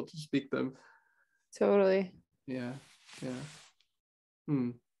and be able to speak them. Totally. Yeah.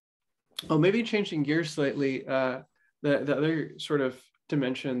 Oh, maybe changing gears slightly, the other sort of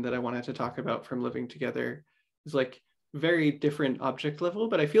dimension that I wanted to talk about from living together is like very different object level,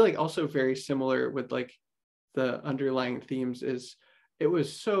 but I feel like also very similar with like the underlying themes. Is it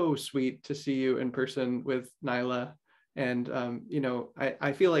was so sweet to see you in person with Nyla. And,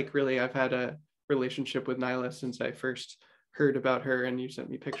 I feel like really I've had a relationship with Nyla since I first heard about her, and you sent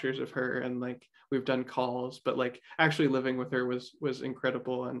me pictures of her, and like we've done calls, but like actually living with her was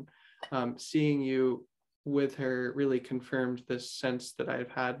incredible. And seeing you with her really confirmed this sense that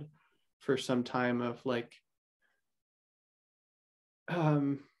I've had for some time of like,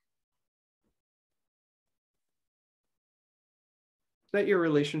 that your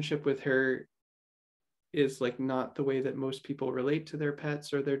relationship with her is like not the way that most people relate to their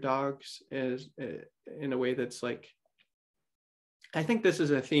pets or their dogs, is in a way that's like, I think this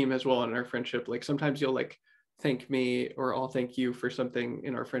is a theme as well in our friendship. Like sometimes you'll like thank me, or I'll thank you for something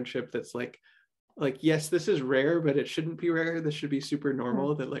in our friendship that's like, yes, this is rare, but it shouldn't be rare. This should be super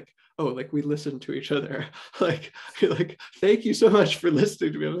normal. That like, oh, like we listen to each other. Like, you're like, thank you so much for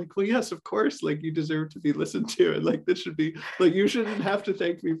listening to me. I'm like, well, yes, of course. Like you deserve to be listened to, and like this should be like, you shouldn't have to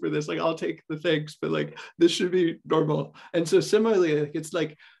thank me for this. Like I'll take the thanks, but like this should be normal. And so similarly,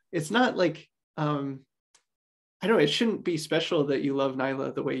 like it's not like I don't know, it shouldn't be special that you love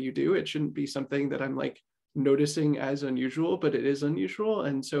Nyla the way you do. It shouldn't be something that I'm like noticing as unusual, but it is unusual.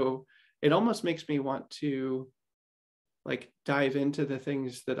 And so it almost makes me want to like dive into the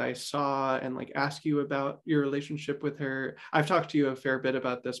things that I saw and like ask you about your relationship with her. I've talked to you a fair bit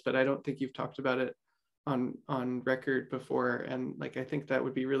about this, but I don't think you've talked about it on record before. And like I think that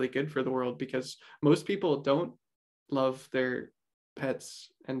would be really good for the world, because most people don't love their pets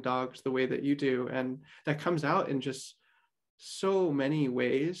and dogs the way that you do, and that comes out in just so many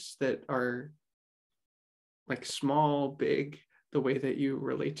ways that are like small, big, the way that you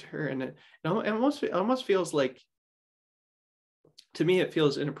relate to her. And it almost feels like, to me, it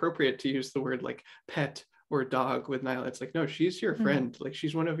feels inappropriate to use the word like pet or dog with Nyla. It's like, no, she's your friend. Like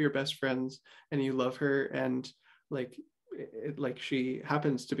she's one of your best friends and you love her. And like, like she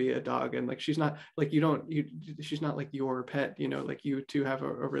happens to be a dog, and like she's not like she's not like your pet, you know, like you two have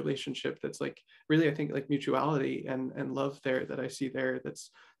a relationship that's like really, I think, like mutuality and love there that I see there,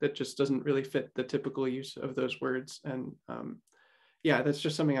 that just doesn't really fit the typical use of those words. And yeah, that's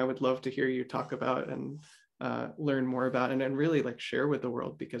just something I would love to hear you talk about and learn more about, and really like share with the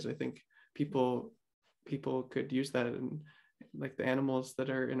world, because I think people could use that, and like the animals that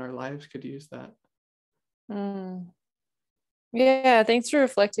are in our lives could use that. Yeah, thanks for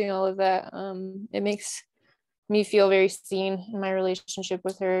reflecting all of that. It makes me feel very seen in my relationship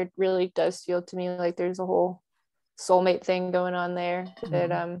with her. It really does feel to me like there's a whole soulmate thing going on there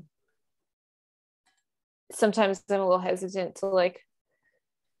that sometimes I'm a little hesitant to like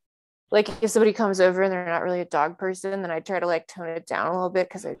if somebody comes over and they're not really a dog person, then I try to like tone it down a little bit,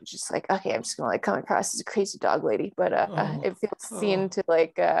 because I'm just like, okay, I'm just gonna like come across as a crazy dog lady. But it feels seen to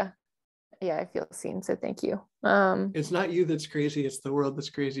like yeah, I feel seen, so thank you. It's not you that's crazy, it's the world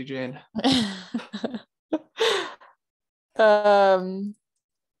that's crazy, Jane. Yeah,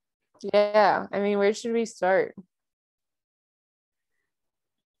 I mean, where should we start?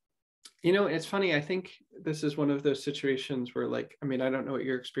 You know, it's funny, I think this is one of those situations where, like, I mean, I don't know what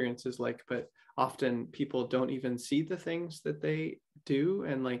your experience is like, but often people don't even see the things that they do.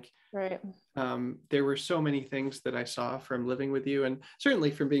 And like, right, there were so many things that I saw from living with you, and certainly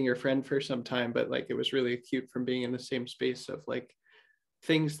from being your friend for some time, but like it was really acute from being in the same space of like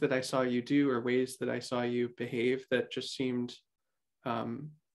things that I saw you do or ways that I saw you behave that just seemed and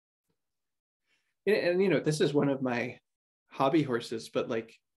you know, this is one of my hobby horses, but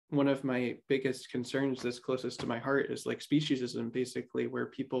like one of my biggest concerns that's closest to my heart is like speciesism, basically, where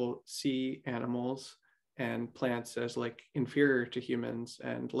people see animals and plants as like inferior to humans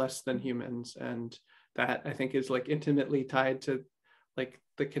and less than humans. And that, I think, is like intimately tied to like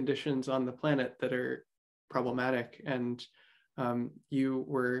the conditions on the planet that are problematic. And you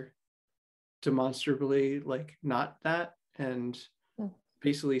were demonstrably like not that, and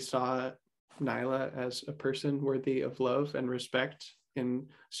basically saw Nyla as a person worthy of love and respect in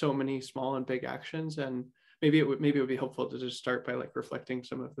so many small and big actions. And maybe it would be helpful to just start by like reflecting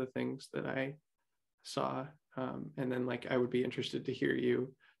some of the things that I saw, and then like I would be interested to hear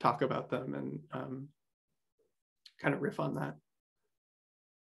you talk about them and kind of riff on that.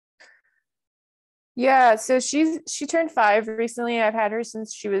 Yeah, so she turned 5 recently. I've had her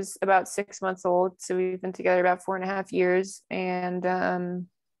since she was about 6 months old, so we've been together about 4.5 years, and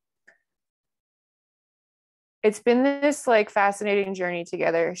it's been this like fascinating journey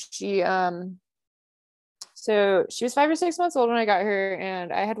together. So she was 5 or 6 months old when I got her,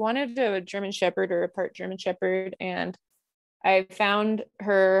 and I had wanted a German Shepherd or a part German Shepherd, and I found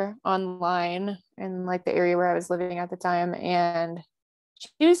her online in like the area where I was living at the time, and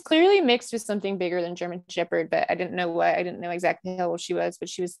she was clearly mixed with something bigger than German Shepherd, but I didn't know what. I didn't know exactly how old she was, but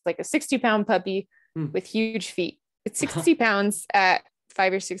she was like a 60-pound puppy with huge feet. It's 60 pounds at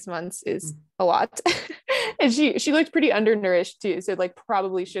 5 or 6 months is a lot. And she looked pretty undernourished too, so like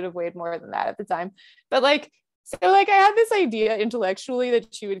probably should have weighed more than that at the time. But like, so like I had this idea intellectually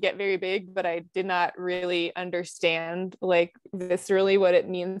that she would get very big, but I did not really understand like viscerally what it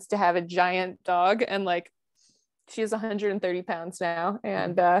means to have a giant dog. And like she's 130 pounds now,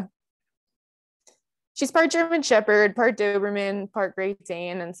 and she's part German Shepherd, part Doberman, part Great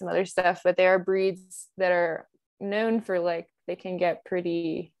Dane, and some other stuff. But there are breeds that are known for like they can get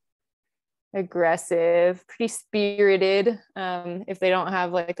pretty aggressive, pretty spirited, if they don't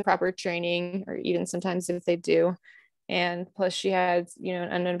have like the proper training, or even sometimes if they do. And plus she has, you know,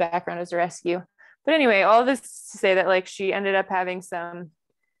 an unknown background as a rescue. But anyway, all this to say that like she ended up having some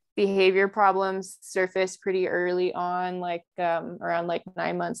behavior problems surface pretty early on, like around like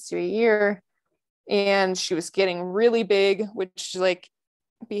 9 months to a year. And she was getting really big, which like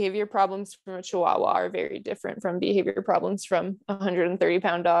behavior problems from a Chihuahua are very different from behavior problems from a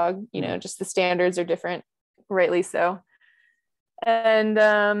 130-pound dog. You know, just the standards are different, rightly so. And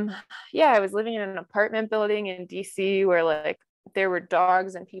yeah, I was living in an apartment building in DC where like there were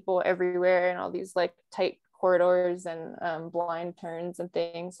dogs and people everywhere and all these like tight corridors and blind turns and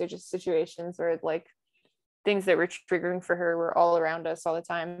things. They're just situations where like things that were triggering for her were all around us all the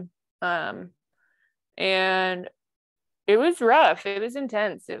time. And it was rough. It was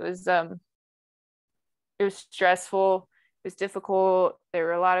intense. It was stressful. It was difficult. There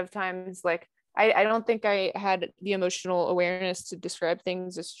were a lot of times like I don't think I had the emotional awareness to describe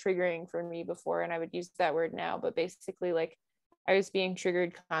things as triggering for me before, and I would use that word now, but basically like I was being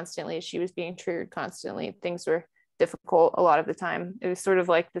triggered constantly. She was being triggered constantly. Things were difficult a lot of the time. It was sort of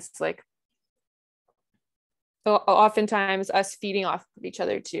like this, like, oftentimes us feeding off of each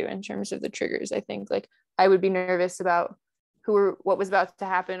other too, in terms of the triggers. I think like I would be nervous about what was about to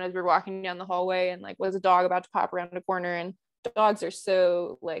happen as we're walking down the hallway, and like, was a dog about to pop around a corner? And dogs are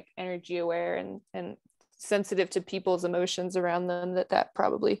so like energy aware and sensitive to people's emotions around them that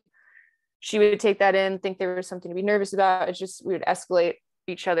probably she would take that in, think there was something to be nervous about. It's just, we would escalate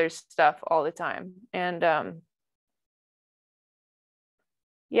each other's stuff all the time. And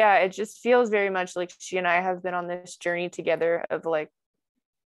yeah, it just feels very much like she and I have been on this journey together of like,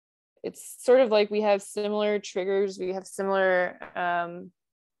 it's sort of like we have similar triggers, we have similar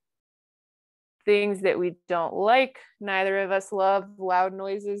things that we don't like. Neither of us love loud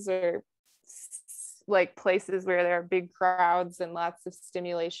noises or like places where there are big crowds and lots of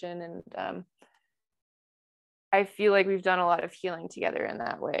stimulation. And I feel like we've done a lot of healing together in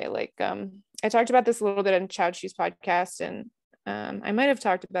that way. Like I talked about this a little bit on Chow Chu's podcast, and I might have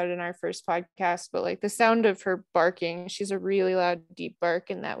talked about it in our first podcast, but like the sound of her barking, she's a really loud, deep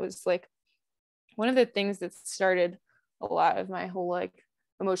bark. And that was like one of the things that started a lot of my whole like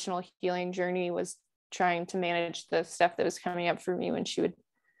emotional healing journey, was trying to manage the stuff that was coming up for me when she would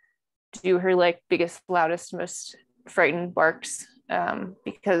do her like biggest, loudest, most frightened barks.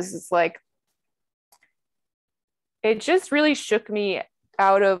 Because it's like, it just really shook me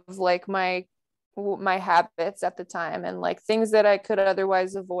out of like my habits at the time, and like things that I could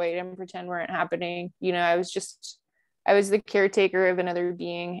otherwise avoid and pretend weren't happening. You know, I was the caretaker of another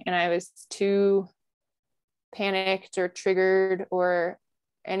being, and I was too panicked or triggered or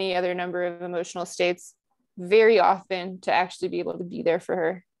any other number of emotional states very often to actually be able to be there for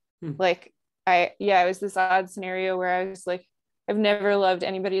her. Like it was this odd scenario where I was like, I've never loved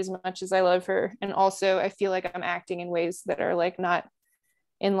anybody as much as I love her, and also I feel like I'm acting in ways that are like not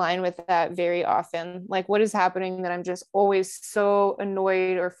in line with that very often. Like, what is happening that I'm just always so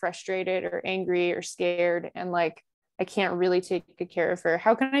annoyed or frustrated or angry or scared, and like I can't really take good care of her?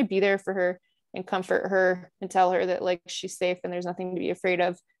 How can I be there for her and comfort her and tell her that like she's safe and there's nothing to be afraid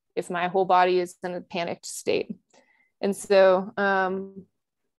of if my whole body is in a panicked state? And so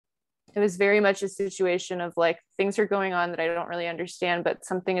it was very much a situation of like, things are going on that I don't really understand, but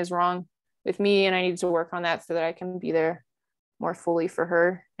something is wrong with me and I need to work on that so that I can be there more fully for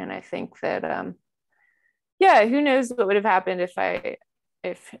her. And I think that who knows what would have happened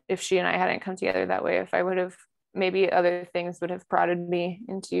if she and I hadn't come together that way. If I would have, maybe other things would have prodded me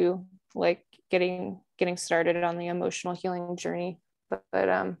into like getting started on the emotional healing journey.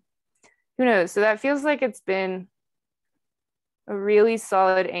 But who knows? So that feels like it's been a really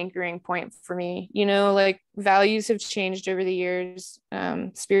solid anchoring point for me. You know, like values have changed over the years.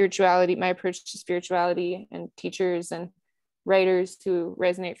 Spirituality, my approach to spirituality, and teachers and writers who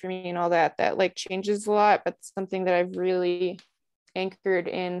resonate for me and all that like changes a lot, but something that I've really anchored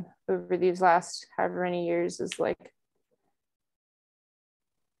in over these last however many years is like,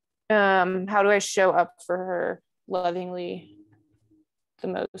 how do I show up for her lovingly, the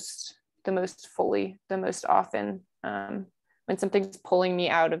most fully, the most often? When something's pulling me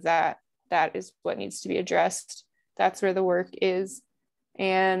out of that is what needs to be addressed. That's where the work is.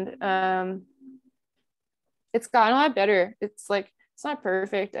 And it's gotten a lot better. It's like, it's not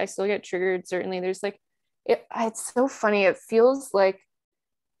perfect. I still get triggered. Certainly there's like, it's so funny. It feels like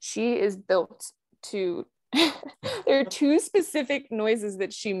she is built to there are two specific noises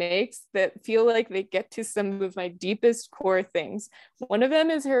that she makes that feel like they get to some of my deepest core things. One of them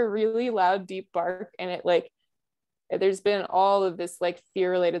is her really loud, deep bark. And it like, there's been all of this like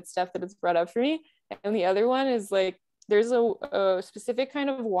fear related stuff that it's brought up for me. And the other one is like, there's a specific kind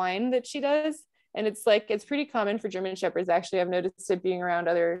of whine that she does. And it's like, it's pretty common for German Shepherds. Actually, I've noticed it being around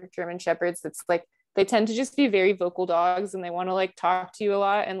other German Shepherds. It's like, they tend to just be very vocal dogs, and they want to like talk to you a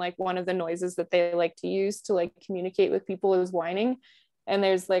lot. And like one of the noises that they like to use to like communicate with people is whining. And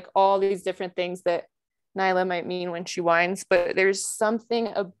there's like all these different things that Nyla might mean when she whines, but there's something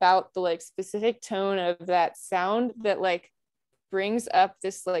about the like specific tone of that sound that like brings up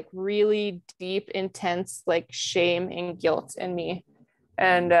this like really deep, intense like shame and guilt in me.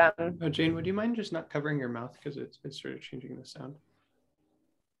 And Jane, would you mind just not covering your mouth, because it's sort of changing the sound?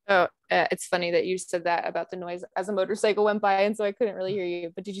 Oh, it's funny that you said that about the noise as a motorcycle went by, and so I couldn't really hear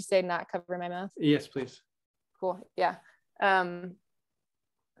you. But did you say not cover my mouth? Yes, please. Cool. Yeah. Um,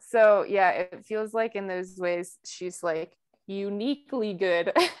 so yeah, it feels like in those ways she's like uniquely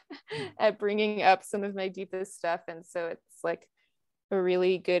good at bringing up some of my deepest stuff, and so it's like a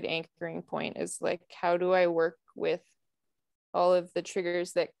really good anchoring point is like, how do I work with all of the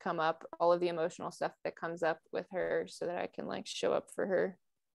triggers that come up, all of the emotional stuff that comes up with her, so that I can like show up for her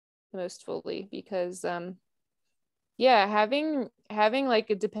most fully. Because yeah, having like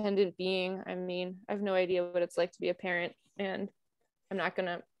a dependent being, I mean, I have no idea what it's like to be a parent, and I'm not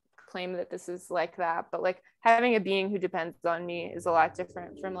gonna claim that this is like that, but like having a being who depends on me is a lot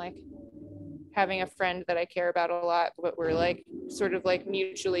different from like having a friend that I care about a lot, but we're like sort of like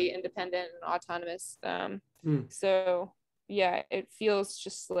mutually independent and autonomous. So yeah, it feels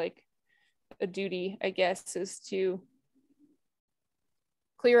just like a duty, I guess, is to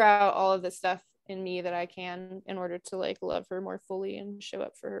clear out all of the stuff in me that I can in order to like love her more fully and show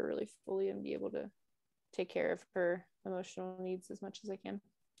up for her really fully and be able to take care of her emotional needs as much as I can.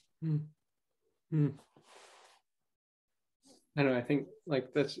 I don't know, I think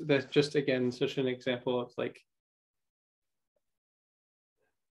like that's just again such an example of like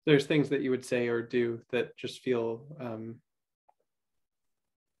there's things that you would say or do that just feel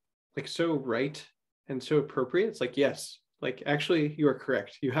like so right and so appropriate. It's like, yes, like actually you are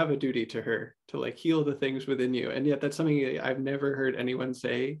correct, you have a duty to her to like heal the things within you, and yet that's something I've never heard anyone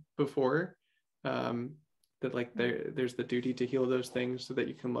say before, that like there's the duty to heal those things so that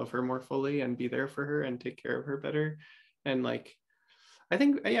you can love her more fully and be there for her and take care of her better. And like I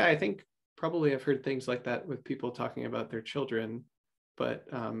think probably I've heard things like that with people talking about their children, but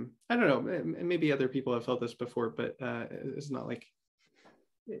I don't know, maybe other people have felt this before, but it's not like,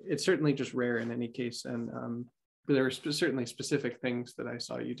 it's certainly just rare in any case. And but there were certainly specific things that I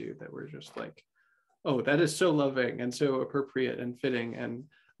saw you do that were just like, oh, that is so loving and so appropriate and fitting and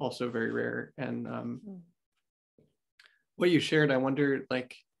also very rare. And what you shared, I wonder,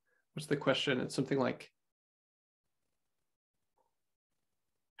 like, what's the question? It's something like,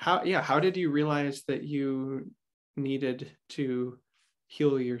 how did you realize that you needed to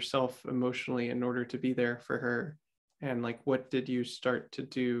heal yourself emotionally in order to be there for her? And like, what did you start to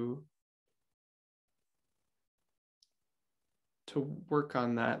do to work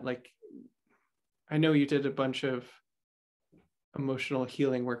on that? Like, I know you did a bunch of emotional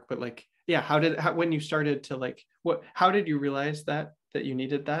healing work, but like, yeah, when you started to like, how did you realize that you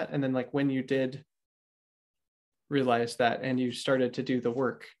needed that? And then like, when you did realize that and you started to do the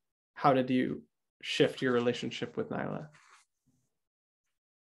work, how did you shift your relationship with Nyla?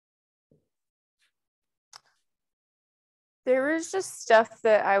 There was just stuff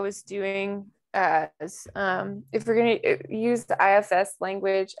that I was doing as if we're going to use the IFS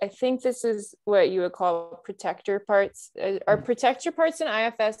language, I think this is what you would call protector parts. Are protector parts and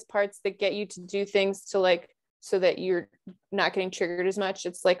IFS parts that get you to do things to like so that you're not getting triggered as much?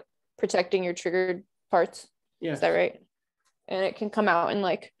 It's like protecting your triggered parts. Yeah. Is that right? And it can come out in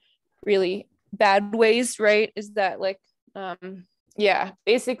like really bad ways, right? Is that like yeah,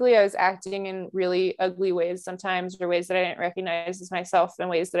 basically I was acting in really ugly ways sometimes, or ways that I didn't recognize as myself, and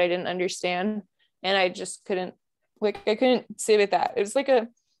ways that I didn't understand, and I just couldn't, like, I couldn't sit with that. It was like a,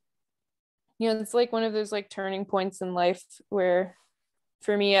 you know, it's like one of those like turning points in life where,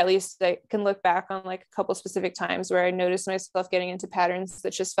 for me at least, I can look back on like a couple specific times where I noticed myself getting into patterns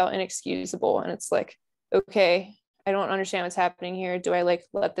that just felt inexcusable, and it's like, okay, I don't understand what's happening here. Do I like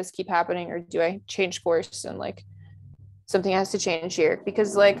let this keep happening, or do I change course and like something has to change here?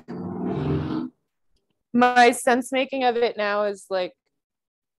 Because like my sense making of it now is like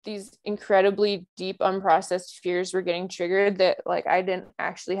these incredibly deep unprocessed fears were getting triggered that like I didn't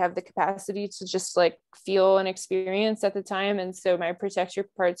actually have the capacity to just like feel and experience at the time. And so my protector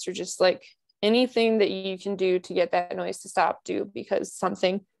parts are just like, anything that you can do to get that noise to stop, do, because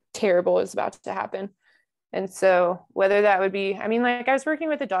something terrible is about to happen. And so whether that would be, I mean, like I was working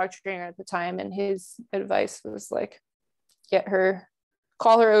with a dog trainer at the time, and his advice was like,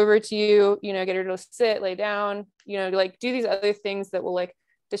 call her over to you, you know, get her to sit, lay down, you know, like do these other things that will like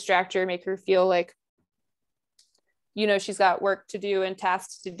distract her, make her feel like, you know, she's got work to do and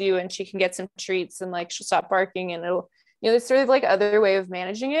tasks to do, and she can get some treats, and like she'll stop barking, and it'll, you know, this sort of like other way of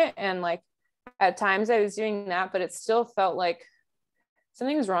managing it. And like at times I was doing that, but it still felt like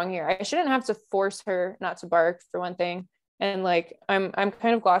something's wrong here. I shouldn't have to force her not to bark, for one thing. And like I'm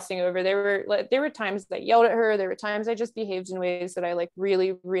kind of glossing over, there were times that I yelled at her, there were times I just behaved in ways that I like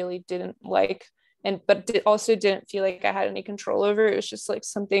really didn't like, and but also didn't feel like I had any control over. It was just like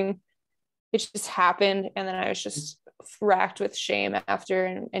something it just happened. And then I was just racked with shame after,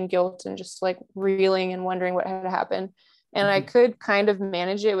 and guilt, and just like reeling and wondering what had happened. And I could kind of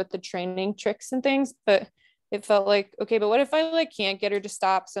manage it with the training tricks and things, but it felt like, okay, but what if I like can't get her to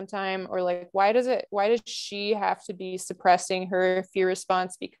stop sometime? Or like, why does she have to be suppressing her fear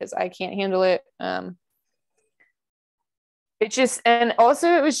response because I can't handle it? It just, and also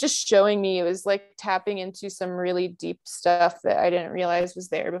it was just showing me, it was like tapping into some really deep stuff that I didn't realize was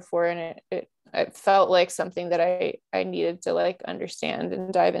there before. And it felt like something that I needed to like understand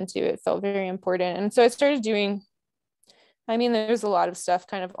and dive into. It felt very important. And so I started doing, I mean, there's a lot of stuff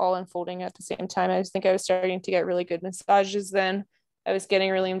kind of all unfolding at the same time. I just think I was starting to get really good massages then. I was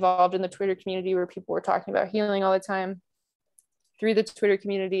getting really involved in the Twitter community where people were talking about healing all the time. Through the Twitter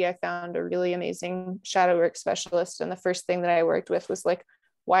community, I found a really amazing shadow work specialist. And the first thing that I worked with was like,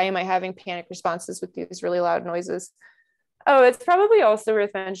 why am I having panic responses with these really loud noises? Oh, it's probably also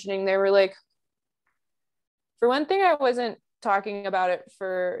worth mentioning. There were like, for one thing, I wasn't talking about it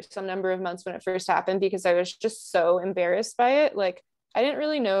for some number of months when it first happened because I was just so embarrassed by it. Like, I didn't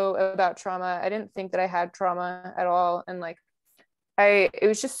really know about trauma. I didn't think that I had trauma at all. And like, it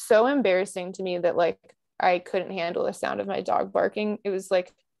was just so embarrassing to me that like I couldn't handle the sound of my dog barking. It was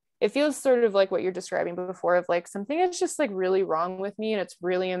like, it feels sort of like what you're describing before, of like something is just like really wrong with me and it's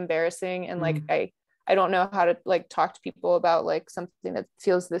really embarrassing. And like, I don't know how to like talk to people about like something that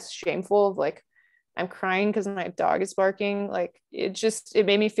feels this shameful, of like, I'm crying because my dog is barking. Like it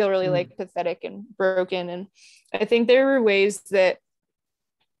made me feel really like pathetic and broken. And I think there were ways that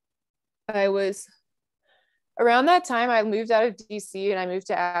I was, around that time, I moved out of DC and I moved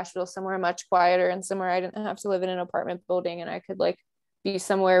to Asheville, somewhere much quieter and somewhere I didn't have to live in an apartment building, and I could like be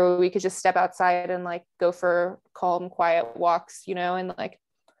somewhere where we could just step outside and like go for calm, quiet walks, you know. And like,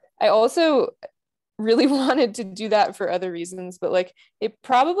 I also really wanted to do that for other reasons, but like it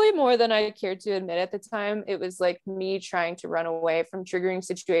probably more than I cared to admit at the time, it was like me trying to run away from triggering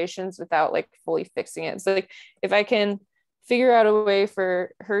situations without like fully fixing it. So like, if I can figure out a way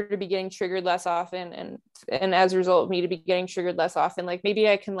for her to be getting triggered less often, and as a result of me to be getting triggered less often, like maybe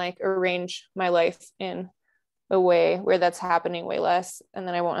I can like arrange my life in a way where that's happening way less, and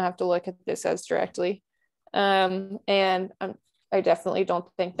then I won't have to look at this as directly. And I definitely don't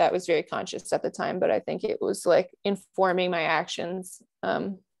think that was very conscious at the time, but I think it was like informing my actions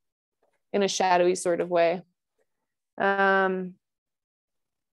in a shadowy sort of way. Yeah,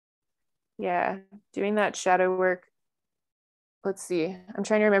 doing that shadow work. Let's see, I'm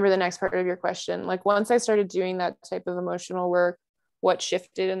trying to remember the next part of your question. Like, once I started doing that type of emotional work, what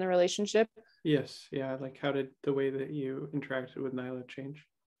shifted in the relationship? Yes. Yeah. Like, how did the way that you interacted with Nyla change?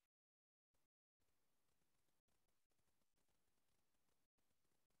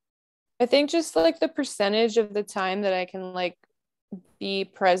 I think just like the percentage of the time that I can like be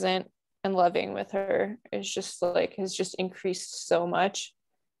present and loving with her is just like, has just increased so much.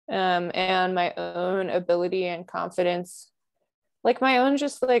 And my own ability and confidence, like my own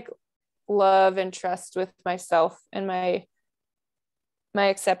just like love and trust with myself, and my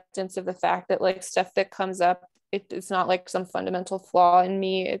acceptance of the fact that like stuff that comes up, it's not like some fundamental flaw in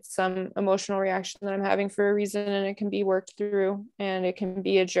me, it's some emotional reaction that I'm having for a reason, and it can be worked through and it can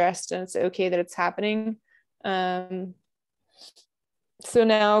be addressed, and it's okay that it's happening. So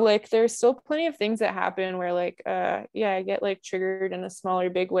now like there's still plenty of things that happen where like yeah, I get like triggered in a smaller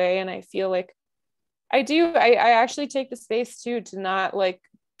big way, and I feel like I actually take the space too to not like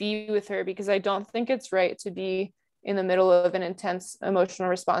be with her, because I don't think it's right to be in the middle of an intense emotional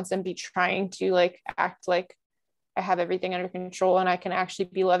response and be trying to like act like I have everything under control and I can actually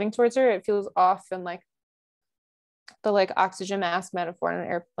be loving towards her. It feels off, and like the like oxygen mask metaphor on an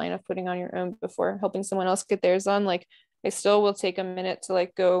airplane of putting on your own before helping someone else get theirs on. Like, I still will take a minute to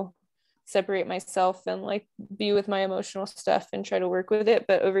like go separate myself and like be with my emotional stuff and try to work with it.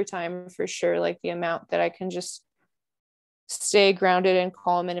 But over time, for sure, like the amount that I can just stay grounded and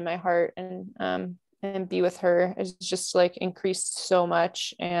calm and in my heart and be with her is just like increased so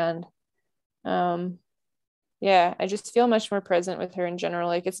much. And yeah, I just feel much more present with her in general.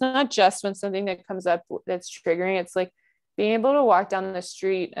 Like, it's not just when something that comes up that's triggering, it's like being able to walk down the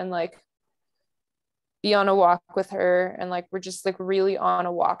street and like be on a walk with her, and like we're just like really on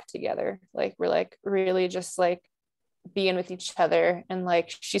a walk together, like we're like really just like being with each other, and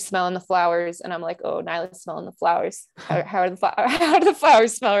like she's smelling the flowers and I'm like, oh, Nyla's smelling the flowers. How do the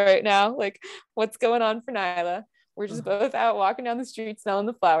flowers smell right now? Like, what's going on for Nyla? We're just both out walking down the street smelling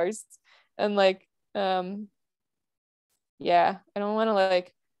the flowers. And like yeah, I don't want to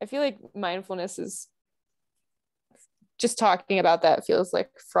like, I feel like mindfulness is just talking about that feels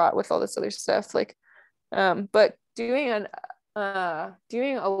like fraught with all this other stuff, like but doing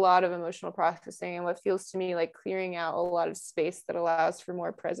doing a lot of emotional processing and what feels to me like clearing out a lot of space that allows for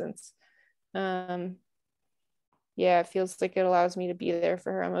more presence. um yeah, it feels like it allows me to be there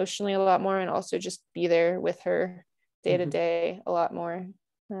for her emotionally a lot more, and also just be there with her day to Mm-hmm. day a lot more.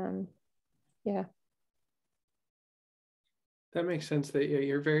 um yeah. That makes sense that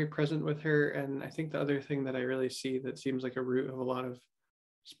you're very present with her. And I think the other thing that I really see that seems like a root of a lot of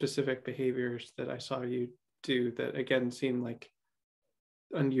specific behaviors that I saw you do that again seem like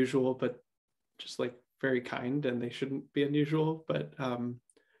unusual, but just like very kind, and they shouldn't be unusual. But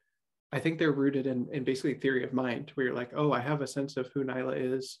I think they're rooted in basically theory of mind, where you're like, oh, I have a sense of who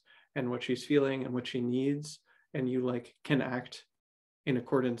Nyla is and what she's feeling and what she needs. And you like can act in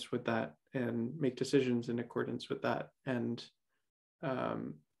accordance with that and make decisions in accordance with that. And I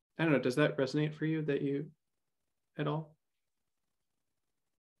don't know, does that resonate for you that you at all?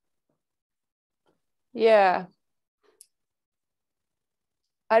 Yeah,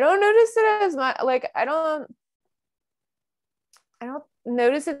 I don't notice it as much. Like I don't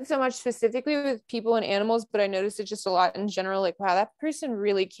notice it so much specifically with people and animals, but I notice it just a lot in general. Like, wow, that person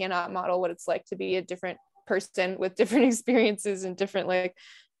really cannot model what it's like to be a different person with different experiences and different, like,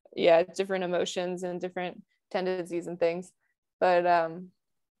 yeah, different emotions and different tendencies and things. But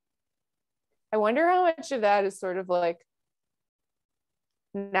I wonder how much of that is sort of like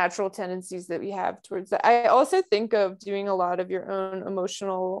natural tendencies that we have towards that. I also think of doing a lot of your own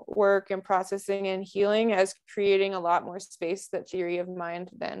emotional work and processing and healing as creating a lot more space that theory of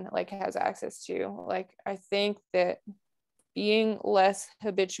mind then like has access to. Like, I think that being less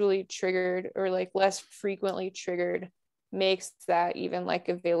habitually triggered or like less frequently triggered makes that even like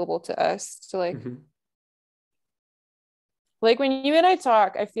available to us to Mm-hmm. like when you and I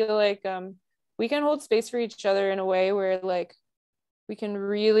talk, I feel like we can hold space for each other in a way where like we can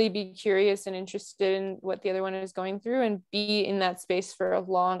really be curious and interested in what the other one is going through and be in that space for a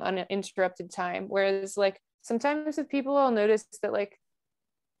long uninterrupted time. Whereas like sometimes with people, I'll notice that like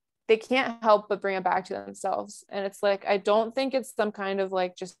they can't help but bring it back to themselves, and it's like I don't think it's some kind of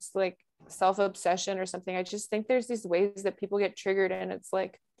like just like self-obsession or something. I just think there's these ways that people get triggered, and it's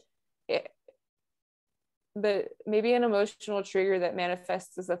like it, but maybe an emotional trigger that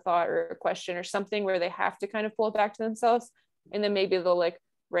manifests as a thought or a question or something where they have to kind of pull it back to themselves, and then maybe they'll like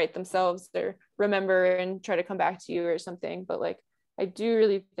write themselves or remember and try to come back to you or something. But like I do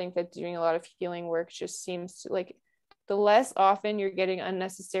really think that doing a lot of healing work just seems to like the less often you're getting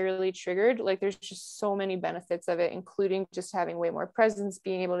unnecessarily triggered, like there's just so many benefits of it, including just having way more presence,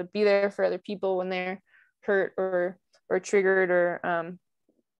 being able to be there for other people when they're hurt or triggered, or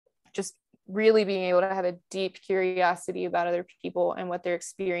just really being able to have a deep curiosity about other people and what their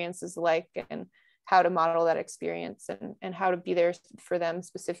experience is like, and how to model that experience, and how to be there for them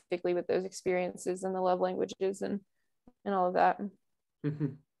specifically with those experiences and the love languages and all of that.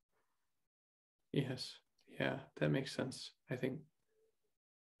 Mm-hmm. Yes. Yeah, that makes sense. I think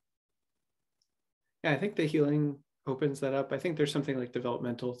the healing opens that up. I think there's something like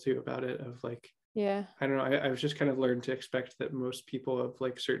developmental too about it, of like, Yeah. I don't know, I was just kind of learned to expect that most people of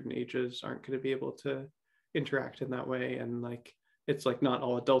like certain ages aren't going to be able to interact in that way. And like, it's like not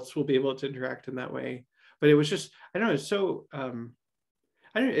all adults will be able to interact in that way. But it was just, I don't know, it's so, I don't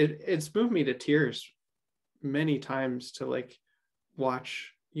know, it's moved me to tears many times to like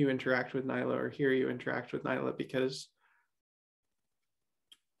watch you interact with Nyla or hear you interact with Nyla, because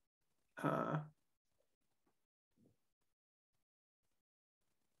uh,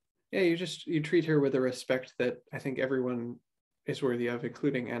 yeah, you treat her with a respect that I think everyone is worthy of,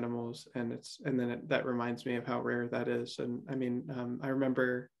 including animals. And then that reminds me of how rare that is. And I mean, I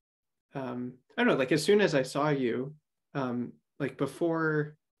remember, I don't know, like as soon as I saw you, like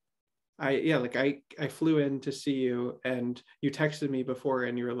before I flew in to see you, and you texted me before,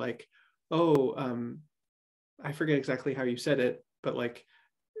 and you were like, oh, I forget exactly how you said it, but like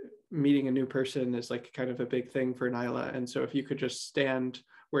meeting a new person is like kind of a big thing for Nyla. And so if you could just stand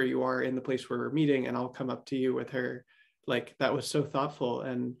where you are in the place where we're meeting, and I'll come up to you with her, like that was so thoughtful.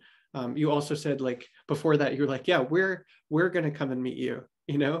 And you also said like before that, you were like, yeah, we're gonna come and meet you,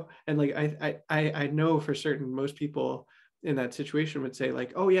 you know? And like I know for certain most people in that situation would say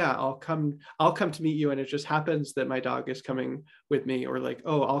like, oh yeah, I'll come to meet you, and it just happens that my dog is coming with me, or like,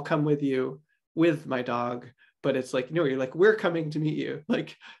 oh, I'll come with you with my dog. But it's like, no, you're like, we're coming to meet you,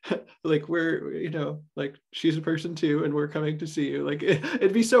 like like we're, you know, like she's a person too, and we're coming to see you. Like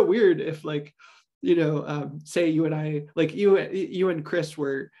it'd be so weird if like, you know, say you and I, like you and Chris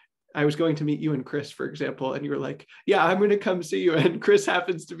were, I was going to meet you and Chris, for example, and you were like, yeah, I'm going to come see you, and Chris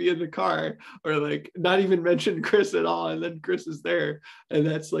happens to be in the car, or like not even mention Chris at all, and then Chris is there. And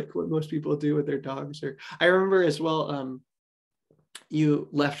that's like what most people do with their dogs. Or I remember as well, you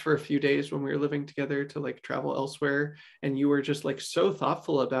left for a few days when we were living together to like travel elsewhere, and you were just like so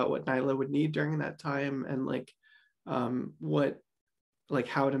thoughtful about what Nyla would need during that time, and like what, like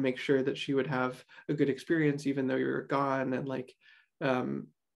how to make sure that she would have a good experience even though you were gone. And like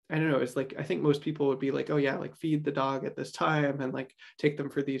I don't know, it's like I think most people would be like, oh yeah, like feed the dog at this time and like take them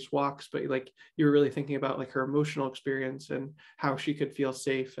for these walks, but like you were really thinking about like her emotional experience and how she could feel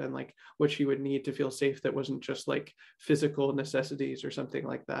safe and like what she would need to feel safe, that wasn't just like physical necessities or something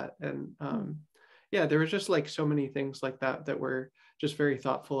like that. And yeah, there was just like so many things like that that were just very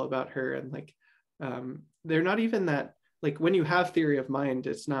thoughtful about her. And like they're not even that, like when you have theory of mind,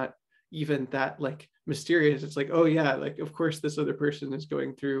 it's not even that like mysterious. It's like, oh yeah, like of course this other person is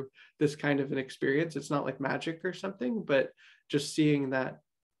going through this kind of an experience. It's not like magic or something, but just seeing that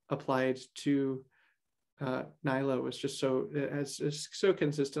applied to Nyla was just so, it has so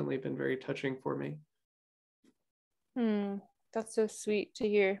consistently been very touching for me. That's so sweet to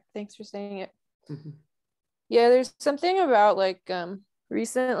hear. Thanks for saying it. Mm-hmm. Yeah, there's something about like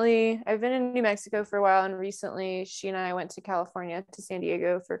recently I've been in New Mexico for a while, and recently she and I went to California, to San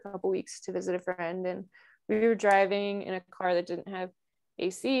Diego for a couple weeks to visit a friend, and we were driving in a car that didn't have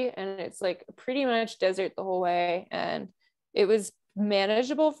AC, and it's like pretty much desert the whole way, and it was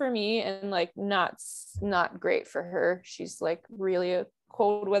manageable for me and like not great for her. She's like really a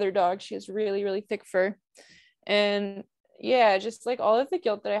cold weather dog. She has really, really thick fur. And yeah, just like all of the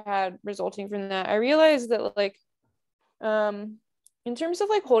guilt that I had resulting from that, I realized that like in terms of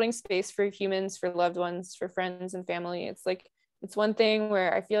like holding space for humans, for loved ones, for friends and family, it's like it's one thing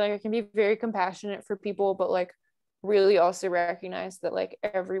where I feel like I can be very compassionate for people, but like really also recognize that like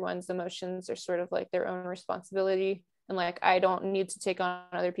everyone's emotions are sort of like their own responsibility, and like I don't need to take on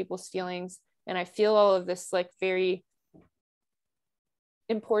other people's feelings. And I feel all of this like very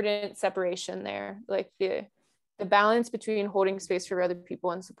important separation there, like the balance between holding space for other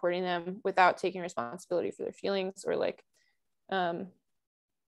people and supporting them without taking responsibility for their feelings, or like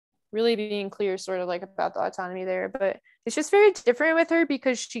really being clear sort of like about the autonomy there. But it's just very different with her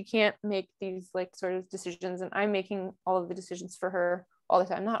because she can't make these like sort of decisions, and I'm making all of the decisions for her all the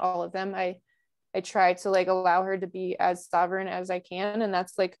time. Not all of them. I try to like allow her to be as sovereign as I can, and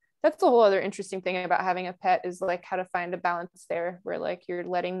that's the whole other interesting thing about having a pet, is like how to find a balance there where like you're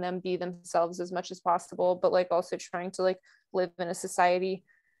letting them be themselves as much as possible, but like also trying to like live in a society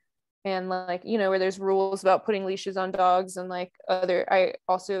and like, you know, where there's rules about putting leashes on dogs, and like I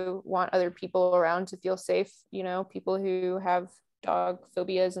also want other people around to feel safe. You know, people who have dog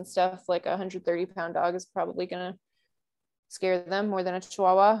phobias and stuff, like a 130-pound dog is probably gonna scare them more than a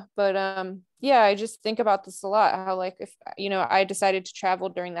chihuahua. But yeah, I just think about this a lot, how like if, you know, I decided to travel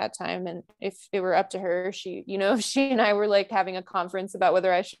during that time, and if it were up to her, she, you know, if she and I were like having a conference about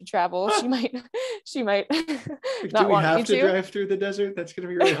whether I should travel, she might Like, do not we want me have to to drive through the desert? That's going to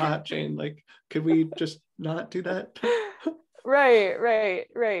be really hot, Jane. Like, could we just not do that?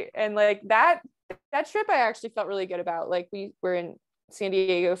 right. And like that trip I actually felt really good about. Like we were in San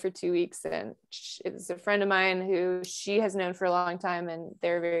Diego for 2 weeks, and it's a friend of mine who she has known for a long time, and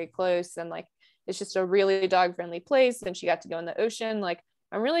they're very close, and like it's just a really dog friendly place, and she got to go in the ocean. Like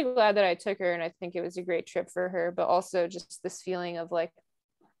I'm really glad that I took her, and I think it was a great trip for her. But also just this feeling of like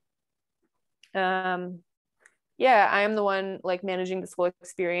yeah, I am the one like managing this whole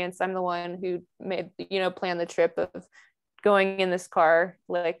experience. I'm the one who made, you know, planned the trip of going in this car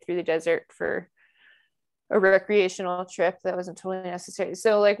like through the desert for a recreational trip that wasn't totally necessary.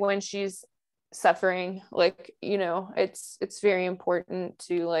 So like when she's suffering, like, you know, it's very important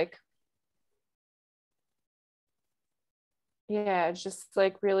to like, yeah, just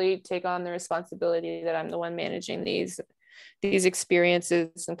like really take on the responsibility that I'm the one managing these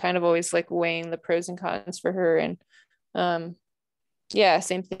experiences, and kind of always like weighing the pros and cons for her. And yeah,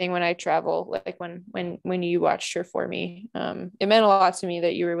 same thing when I travel, like when you watched her for me. It meant a lot to me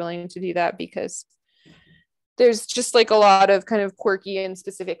that you were willing to do that, because there's just like a lot of kind of quirky and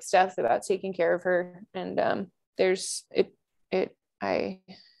specific stuff about taking care of her. And there's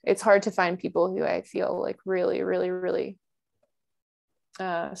it's hard to find people who I feel like really, really, really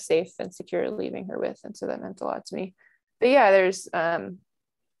safe and secure leaving her with. And so that meant a lot to me. But yeah, there's I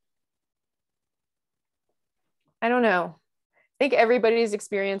don't know. I think everybody's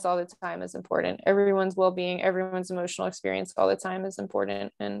experience all the time is important. Everyone's well-being, everyone's emotional experience all the time is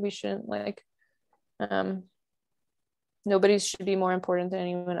important. And we shouldn't like nobody should be more important than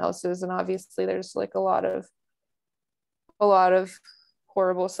anyone else's. And obviously there's like a lot of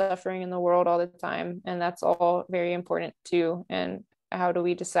horrible suffering in the world all the time, and that's all very important too. And how do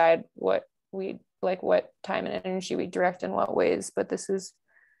we decide what we like, what time and energy we direct in what ways? But this is,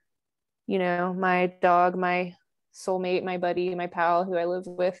 you know, my dog, my soulmate, my buddy, my pal who I live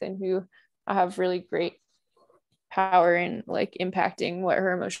with, and who I have really great power in like impacting what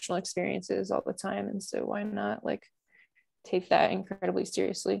her emotional experience is all the time. And so why not like take that incredibly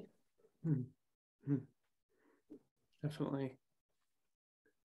seriously? Mm-hmm. Definitely.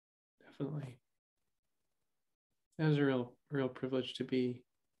 Definitely. It was a real privilege to be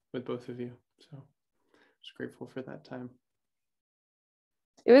with both of you. So I was grateful for that time.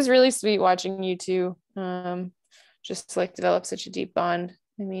 It was really sweet watching you two just like develop such a deep bond.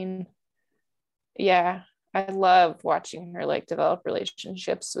 I mean, yeah, I love watching her like develop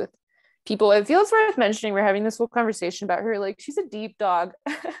relationships with people. It feels worth mentioning we're having this whole conversation about her. Like she's a deep dog.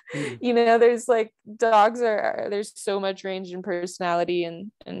 You know, there's like dogs are there's so much range in personality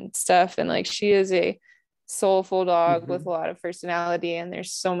and stuff. And like she is a soulful dog with a lot of personality, and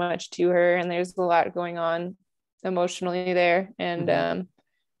there's so much to her, and there's a lot going on emotionally there. And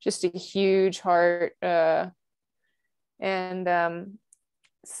just a huge heart. And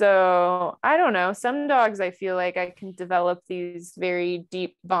so I don't know, some dogs I feel like I can develop these very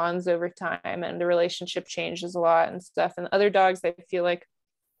deep bonds over time and the relationship changes a lot and stuff, and other dogs I feel like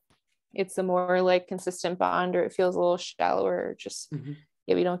it's a more like consistent bond, or it feels a little shallower, or just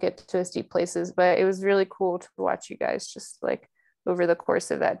yeah, we don't get to as deep places. But it was really cool to watch you guys just like over the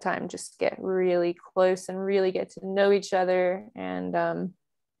course of that time just get really close and really get to know each other, and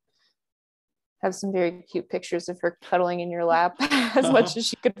have some very cute pictures of her cuddling in your lap as much as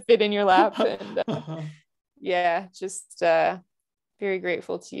she could fit in your lap. And yeah, just very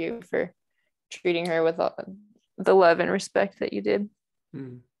grateful to you for treating her with all the love and respect that you did.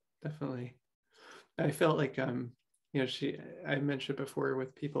 Definitely. I felt like you know, I mentioned before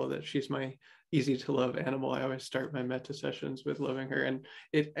with people that she's my easy to love animal. I always start my metta sessions with loving her, and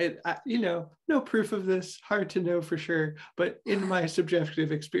you know, no proof of this, hard to know for sure, but in my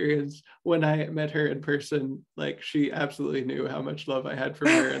subjective experience, when I met her in person, like she absolutely knew how much love I had for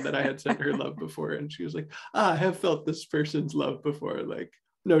her and that I had sent her love before, and she was like, I have felt this person's love before, like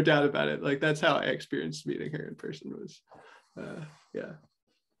no doubt about it. Like that's how I experienced meeting her in person was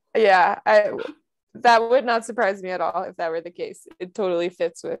yeah, that would not surprise me at all if that were the case. It totally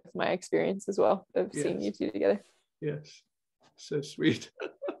fits with my experience as well of seeing you two together. Yes, so sweet.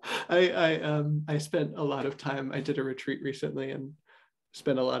 I spent a lot of time. I did a retreat recently and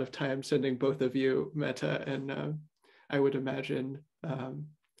spent a lot of time sending both of you metta, and I would imagine I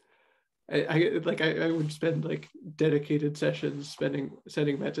would spend like dedicated sessions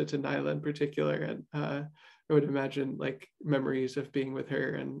sending metta to Nyla in particular, and I would imagine like memories of being with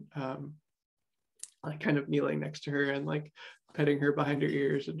her and like kind of kneeling next to her and like petting her behind her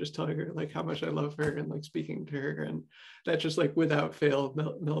ears and just telling her like how much I love her and like speaking to her, and that just like without fail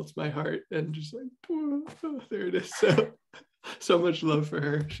melts my heart, and just like oh, there it is. So much love for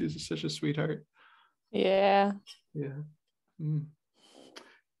her. She's such a sweetheart. Yeah.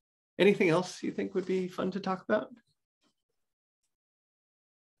 Anything else you think would be fun to talk about?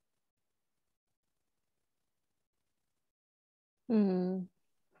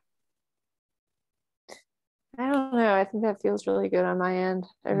 I don't know. I think that feels really good on my end.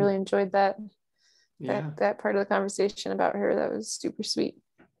 I really enjoyed that part of the conversation about her. That was super sweet.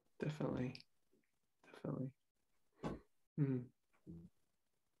 Definitely.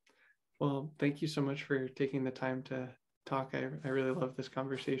 Well, thank you so much for taking the time to talk. I really love this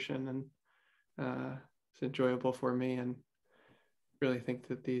conversation, and it's enjoyable for me, and really think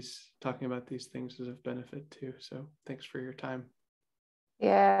that talking about these things is of benefit too. So thanks for your time.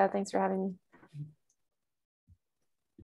 Yeah, thanks for having me.